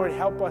 Lord,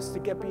 help us to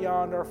get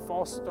beyond our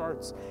false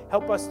starts.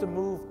 Help us to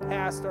move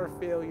past our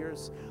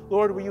failures.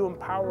 Lord, will you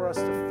empower us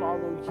to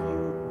follow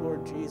you,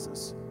 Lord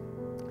Jesus?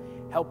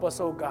 Help us,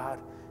 oh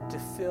God, to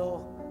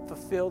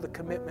fulfill the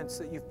commitments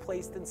that you've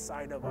placed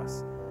inside of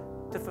us,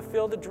 to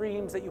fulfill the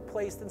dreams that you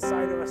placed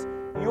inside of us,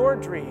 your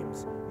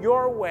dreams,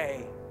 your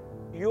way,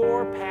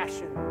 your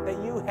passion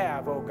that you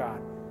have, oh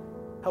God.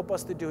 Help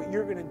us to do it.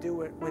 You're going to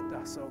do it with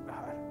us, oh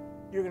God.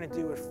 You're going to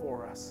do it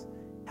for us.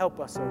 Help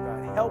us, oh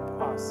God. Help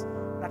us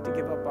not to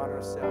give up on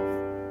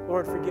ourselves.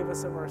 Lord, forgive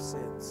us of our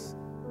sins.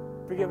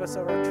 Forgive us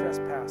of our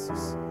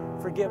trespasses.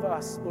 Forgive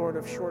us, Lord,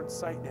 of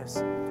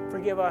short-sightedness.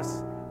 Forgive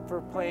us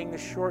for playing the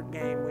short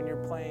game when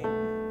you're playing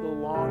the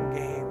long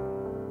game,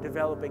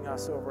 developing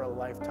us over a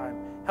lifetime.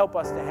 Help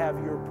us to have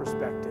your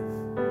perspective.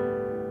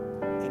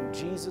 In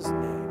Jesus'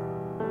 name,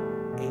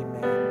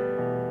 amen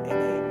and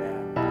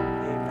amen.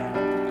 Amen.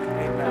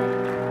 Amen.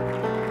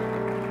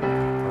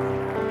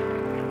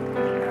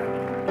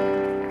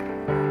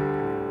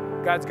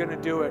 Amen. God's going to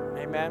do it.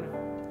 Amen.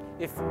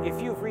 If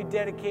you've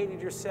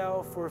rededicated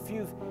yourself, or if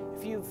you've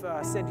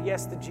said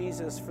yes to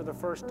Jesus for the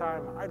first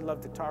time, I'd love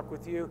to talk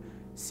with you,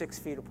 6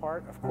 feet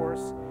apart, of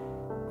course.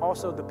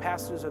 Also, the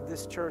pastors of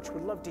this church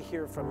would love to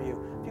hear from you.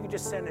 If you could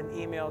just send an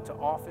email to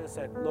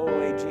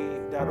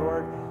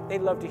office@lowelag.org.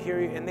 They'd love to hear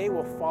you, and they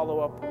will follow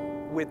up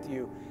with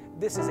you.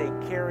 This is a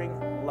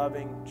caring,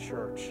 loving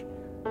church.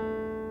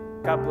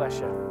 God bless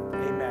you.